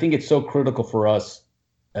 And I think it's so critical for us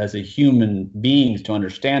as a human beings to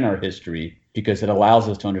understand our history, because it allows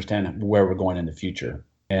us to understand where we're going in the future.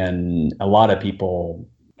 And a lot of people,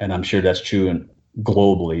 and I'm sure that's true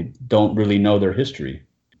globally, don't really know their history.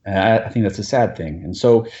 And I think that's a sad thing. And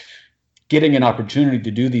so getting an opportunity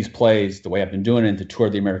to do these plays the way I've been doing it, and to tour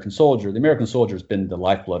the American Soldier has been the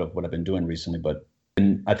lifeblood of what I've been doing recently. But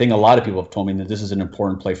I think a lot of people have told me that this is an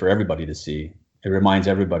important play for everybody to see. It reminds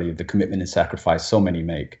everybody of the commitment and sacrifice so many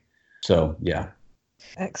make. So, yeah.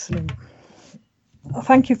 Excellent.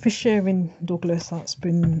 Thank you for sharing, Douglas. That's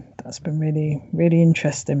been really, really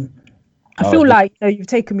interesting. I feel like you've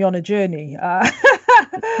taken me on a journey.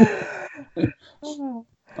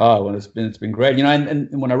 Well, it's been great. And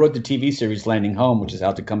when I wrote the TV series Landing Home, which is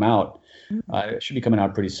out to come out, it should be coming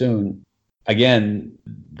out pretty soon. Again,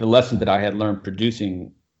 the lesson that I had learned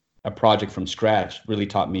producing a project from scratch really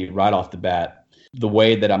taught me right off the bat the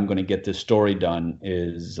way that I'm going to get this story done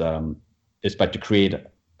is I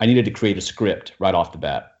needed to create a script right off the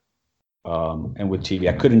bat. And with TV,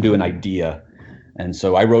 I couldn't do an idea. And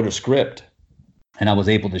so I wrote a script, and I was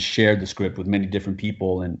able to share the script with many different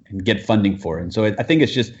people and get funding for it. And so I think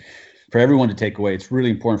it's just for everyone to take away. It's really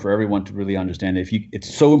important for everyone to really understand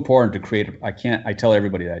it's so important to create. I tell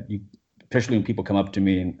everybody that, especially when people come up to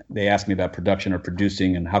me and they ask me about production or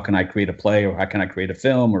producing and how can I create a play or how can I create a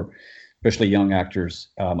film, or especially young actors,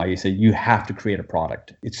 I say you have to create a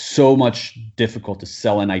product. It's so much difficult to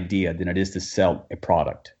sell an idea than it is to sell a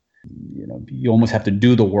product. You almost have to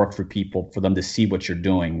do the work for people, for them to see what you're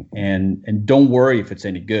doing, and don't worry if it's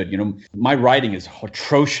any good. My writing is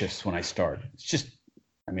atrocious when I start. It's just,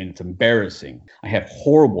 it's embarrassing. I have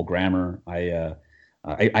horrible grammar. I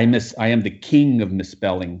am the king of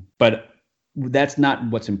misspelling, but that's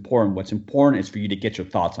not what's important. What's important is for you to get your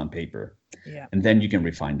thoughts on paper, and then you can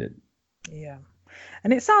refine it. Yeah.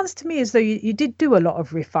 And it sounds to me as though you did do a lot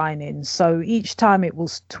of refining. So each time it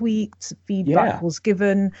was tweaked, feedback was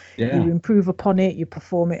given, you improve upon it, you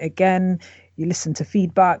perform it again, you listen to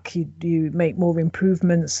feedback, you make more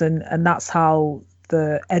improvements, and that's how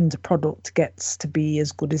the end product gets to be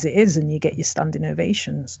as good as it is, and you get your standing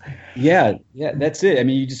ovations. Yeah, that's it. I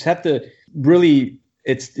mean, you just have to really,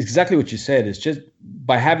 it's exactly what you said. It's just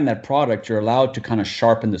by having that product, you're allowed to kind of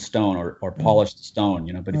sharpen the stone or polish the stone,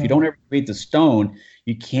 you know. But if you don't ever create the stone,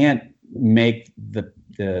 you can't make the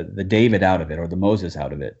David out of it or the Moses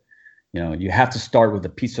out of it. You know, you have to start with a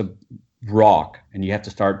piece of rock and you have to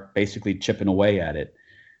start basically chipping away at it.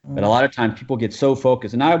 But a lot of times people get so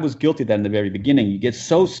focused, and I was guilty of that in the very beginning. You get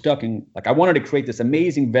so stuck in, like, I wanted to create this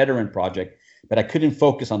amazing veteran project, but I couldn't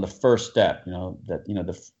focus on the first step. You know, that, you know,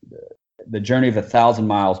 the journey of 1,000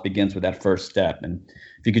 miles begins with that first step. And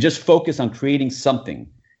if you could just focus on creating something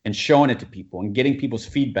and showing it to people and getting people's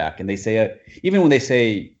feedback, and they say, even when they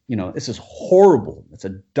say, you know, this is horrible, it's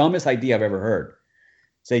the dumbest idea I've ever heard,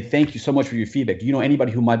 say, thank you so much for your feedback. Do you know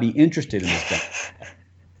anybody who might be interested in this thing?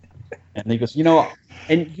 And he goes, you know,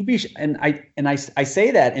 I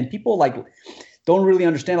say that, and people like don't really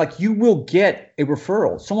understand. Like, you will get a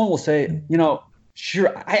referral. Someone will say, you know,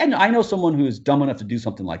 sure, I know someone who is dumb enough to do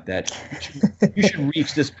something like that. You should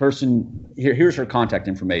reach this person. Here's her contact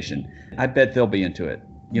information. I bet they'll be into it.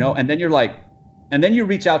 You know, and then you're like, and then you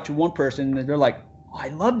reach out to one person, and they're like, oh, I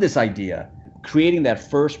love this idea. Creating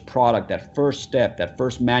that first product, that first step, that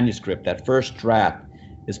first manuscript, that first draft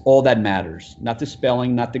is all that matters. Not the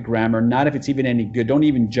spelling, not the grammar, not if it's even any good. Don't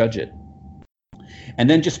even judge it. And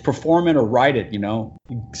then just perform it or write it, you know.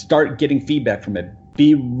 Start getting feedback from it.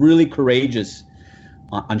 Be really courageous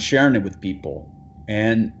on sharing it with people.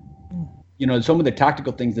 And, you know, some of the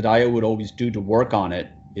tactical things that I would always do to work on it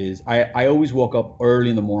is I always woke up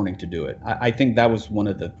early in the morning to do it. I think that was one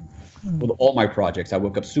of the, with all my projects, I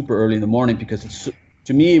woke up super early in the morning because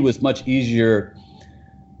to me, it was much easier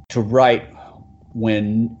to write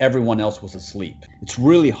when everyone else was asleep. It's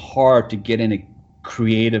really hard to get in a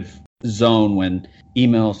creative zone when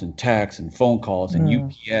emails and texts and phone calls and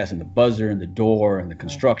UPS and the buzzer and the door and the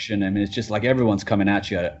construction. I mean, it's just like everyone's coming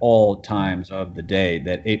at you at all times of the day,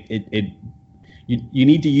 that you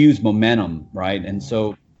need to use momentum, right? And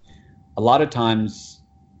so a lot of times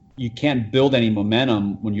you can't build any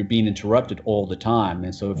momentum when you're being interrupted all the time.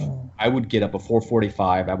 And so if I would get up at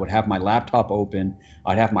 4:45, I would have my laptop open,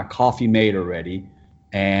 I'd have my coffee made already,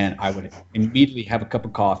 and I would immediately have a cup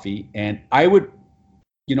of coffee, and I would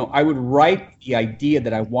write the idea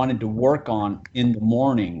that I wanted to work on in the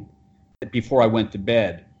morning before I went to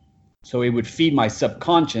bed. So it would feed my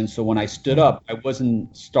subconscious. So when I stood up, I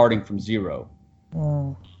wasn't starting from zero.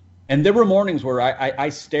 And there were mornings where I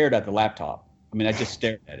stared at the laptop. I mean, I just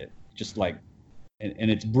stared at it, just like, and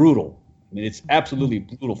it's brutal. I mean, it's absolutely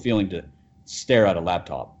brutal feeling to stare at a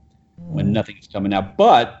laptop when nothing is coming out.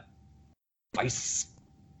 But by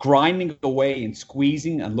grinding away and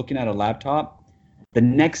squeezing and looking at a laptop, the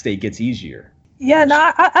next day gets easier. Yeah,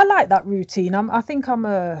 no, I like that routine. I think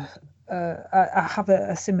I have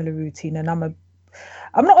a similar routine, and I'm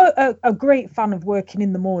not a great fan of working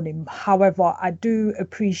in the morning. However, I do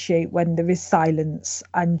appreciate when there is silence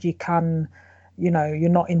and you can, you know, you're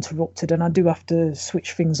not interrupted, and I do have to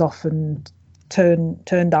switch things off and turn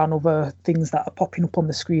down other things that are popping up on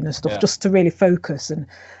the screen and stuff, just to really focus and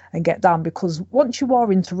get down, because once you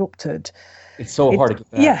are interrupted, it's so hard to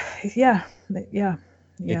get back. Yeah.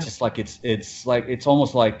 It's just like it's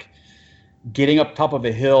almost like getting up top of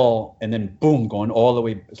a hill and then boom, going all the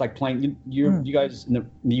way. It's like playing. You guys in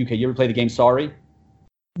the UK, you ever play the game Sorry?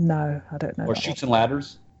 No, I don't know. Or Chutes and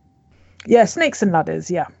Ladders? Yeah, Snakes and Ladders.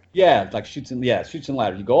 Yeah. Yeah, like Chutes and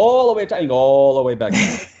Ladders. You go all the way down, you go all the way back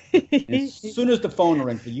down. As soon as the phone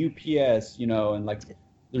rings for UPS, you know, and like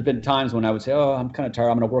there's been times when I would say, oh, I'm kind of tired,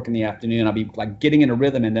 I'm going to work in the afternoon. I'll be like getting in a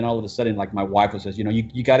rhythm, and then all of a sudden, like my wife says, you know,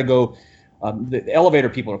 you got to go. The elevator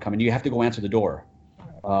people are coming. You have to go answer the door.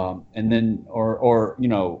 And then, or you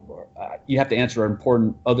know, you have to answer an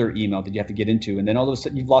important other email that you have to get into, and then all of a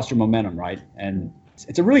sudden you've lost your momentum, right? And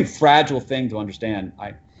it's a really fragile thing to understand.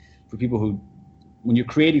 For people who, when you're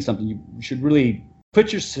creating something, you should really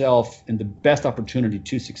put yourself in the best opportunity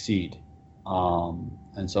to succeed.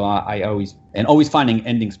 And so I always finding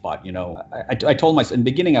ending spot. You know, I told myself in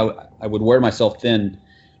the beginning I would wear myself thin,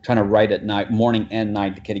 trying to write at night, morning and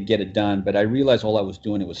night, to get it done. But I realized all I was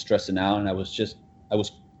doing, it was stressing out, and I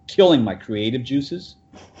was killing my creative juices.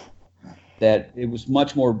 That I was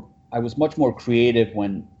much more creative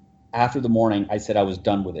when after the morning I said I was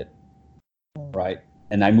done with it, right?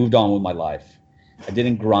 And I moved on with my life. I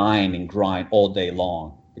didn't grind all day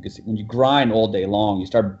long, because when you grind all day long, you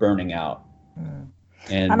start burning out.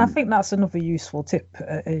 And I think that's another useful tip,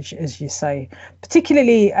 as you say,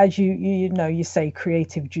 particularly as you say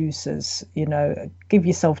creative juices, give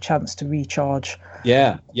yourself a chance to recharge.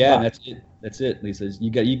 Yeah. And that's it, Lisa.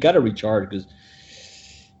 You got to recharge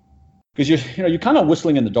because you're kind of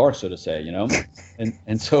whistling in the dark, so to say,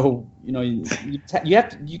 and so you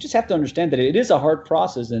just have to understand that it is a hard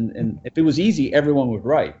process, and if it was easy, everyone would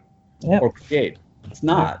write or create. It's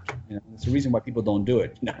not. It's the reason why people don't do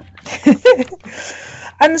it.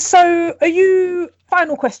 And so,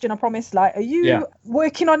 final question, I promise. Are you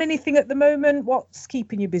working on anything at the moment? What's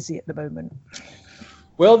keeping you busy at the moment?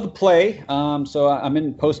 Well, the play. So I'm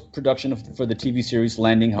in post-production for the TV series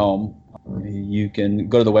Landing Home. You can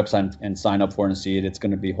go to the website and sign up for it and see it. It's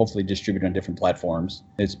going to be hopefully distributed on different platforms.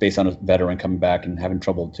 It's based on a veteran coming back and having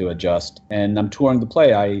trouble to adjust. And I'm touring the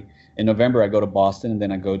play. In November, I go to Boston, and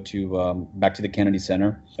then I go to back to the Kennedy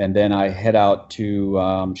Center, and then I head out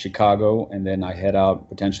to Chicago, and then I head out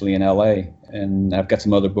potentially in LA, and I've got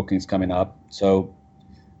some other bookings coming up. So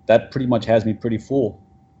that pretty much has me pretty full.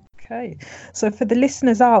 Okay. So for the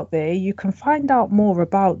listeners out there, you can find out more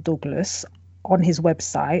about Douglas on his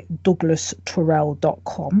website,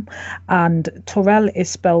 douglastaurel.com, and Taurel is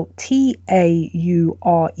spelled TAUREL.com.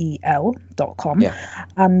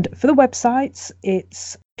 And for the websites,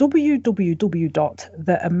 it's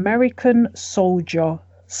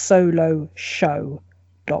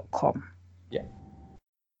www.theamericansoldiersoloshow.com.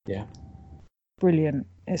 Yeah. Brilliant.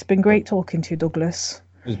 It's been great talking to you, Douglas.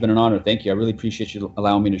 It's been an honor. Thank you. I really appreciate you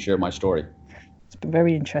allowing me to share my story. It's been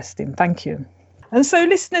very interesting. Thank you. And so,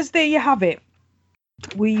 listeners, there you have it.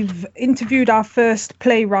 We've interviewed our first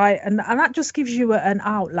playwright, and that just gives you an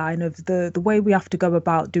outline of the way we have to go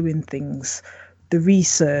about doing things, the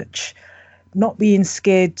research, not being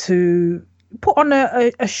scared to put on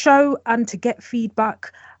a show and to get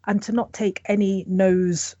feedback, and to not take any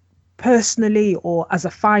no's personally or as a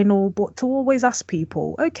final, but to always ask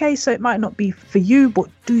people, okay, so it might not be for you, but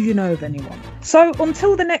do you know of anyone? So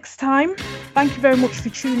until the next time, thank you very much for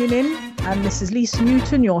tuning in. And this is Lisa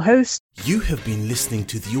Newton, your host. You have been listening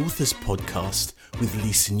to the Authors Podcast with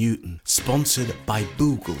Lisa Newton, sponsored by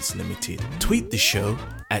Boogles Limited. Tweet the show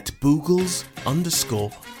at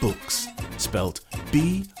Boogles_books, spelled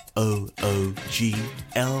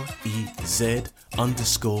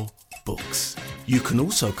BOOGLEZ_books. You can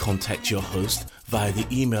also contact your host via the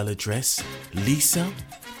email address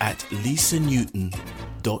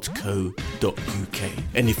lisa@lisanewton.co.uk.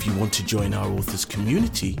 And if you want to join our authors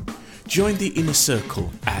community, join the inner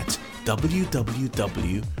circle at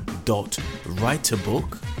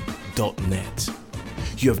www.writeabook.net.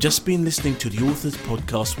 You have just been listening to the Authors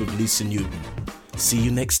Podcast with Lisa Newton. See you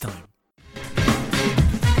next time.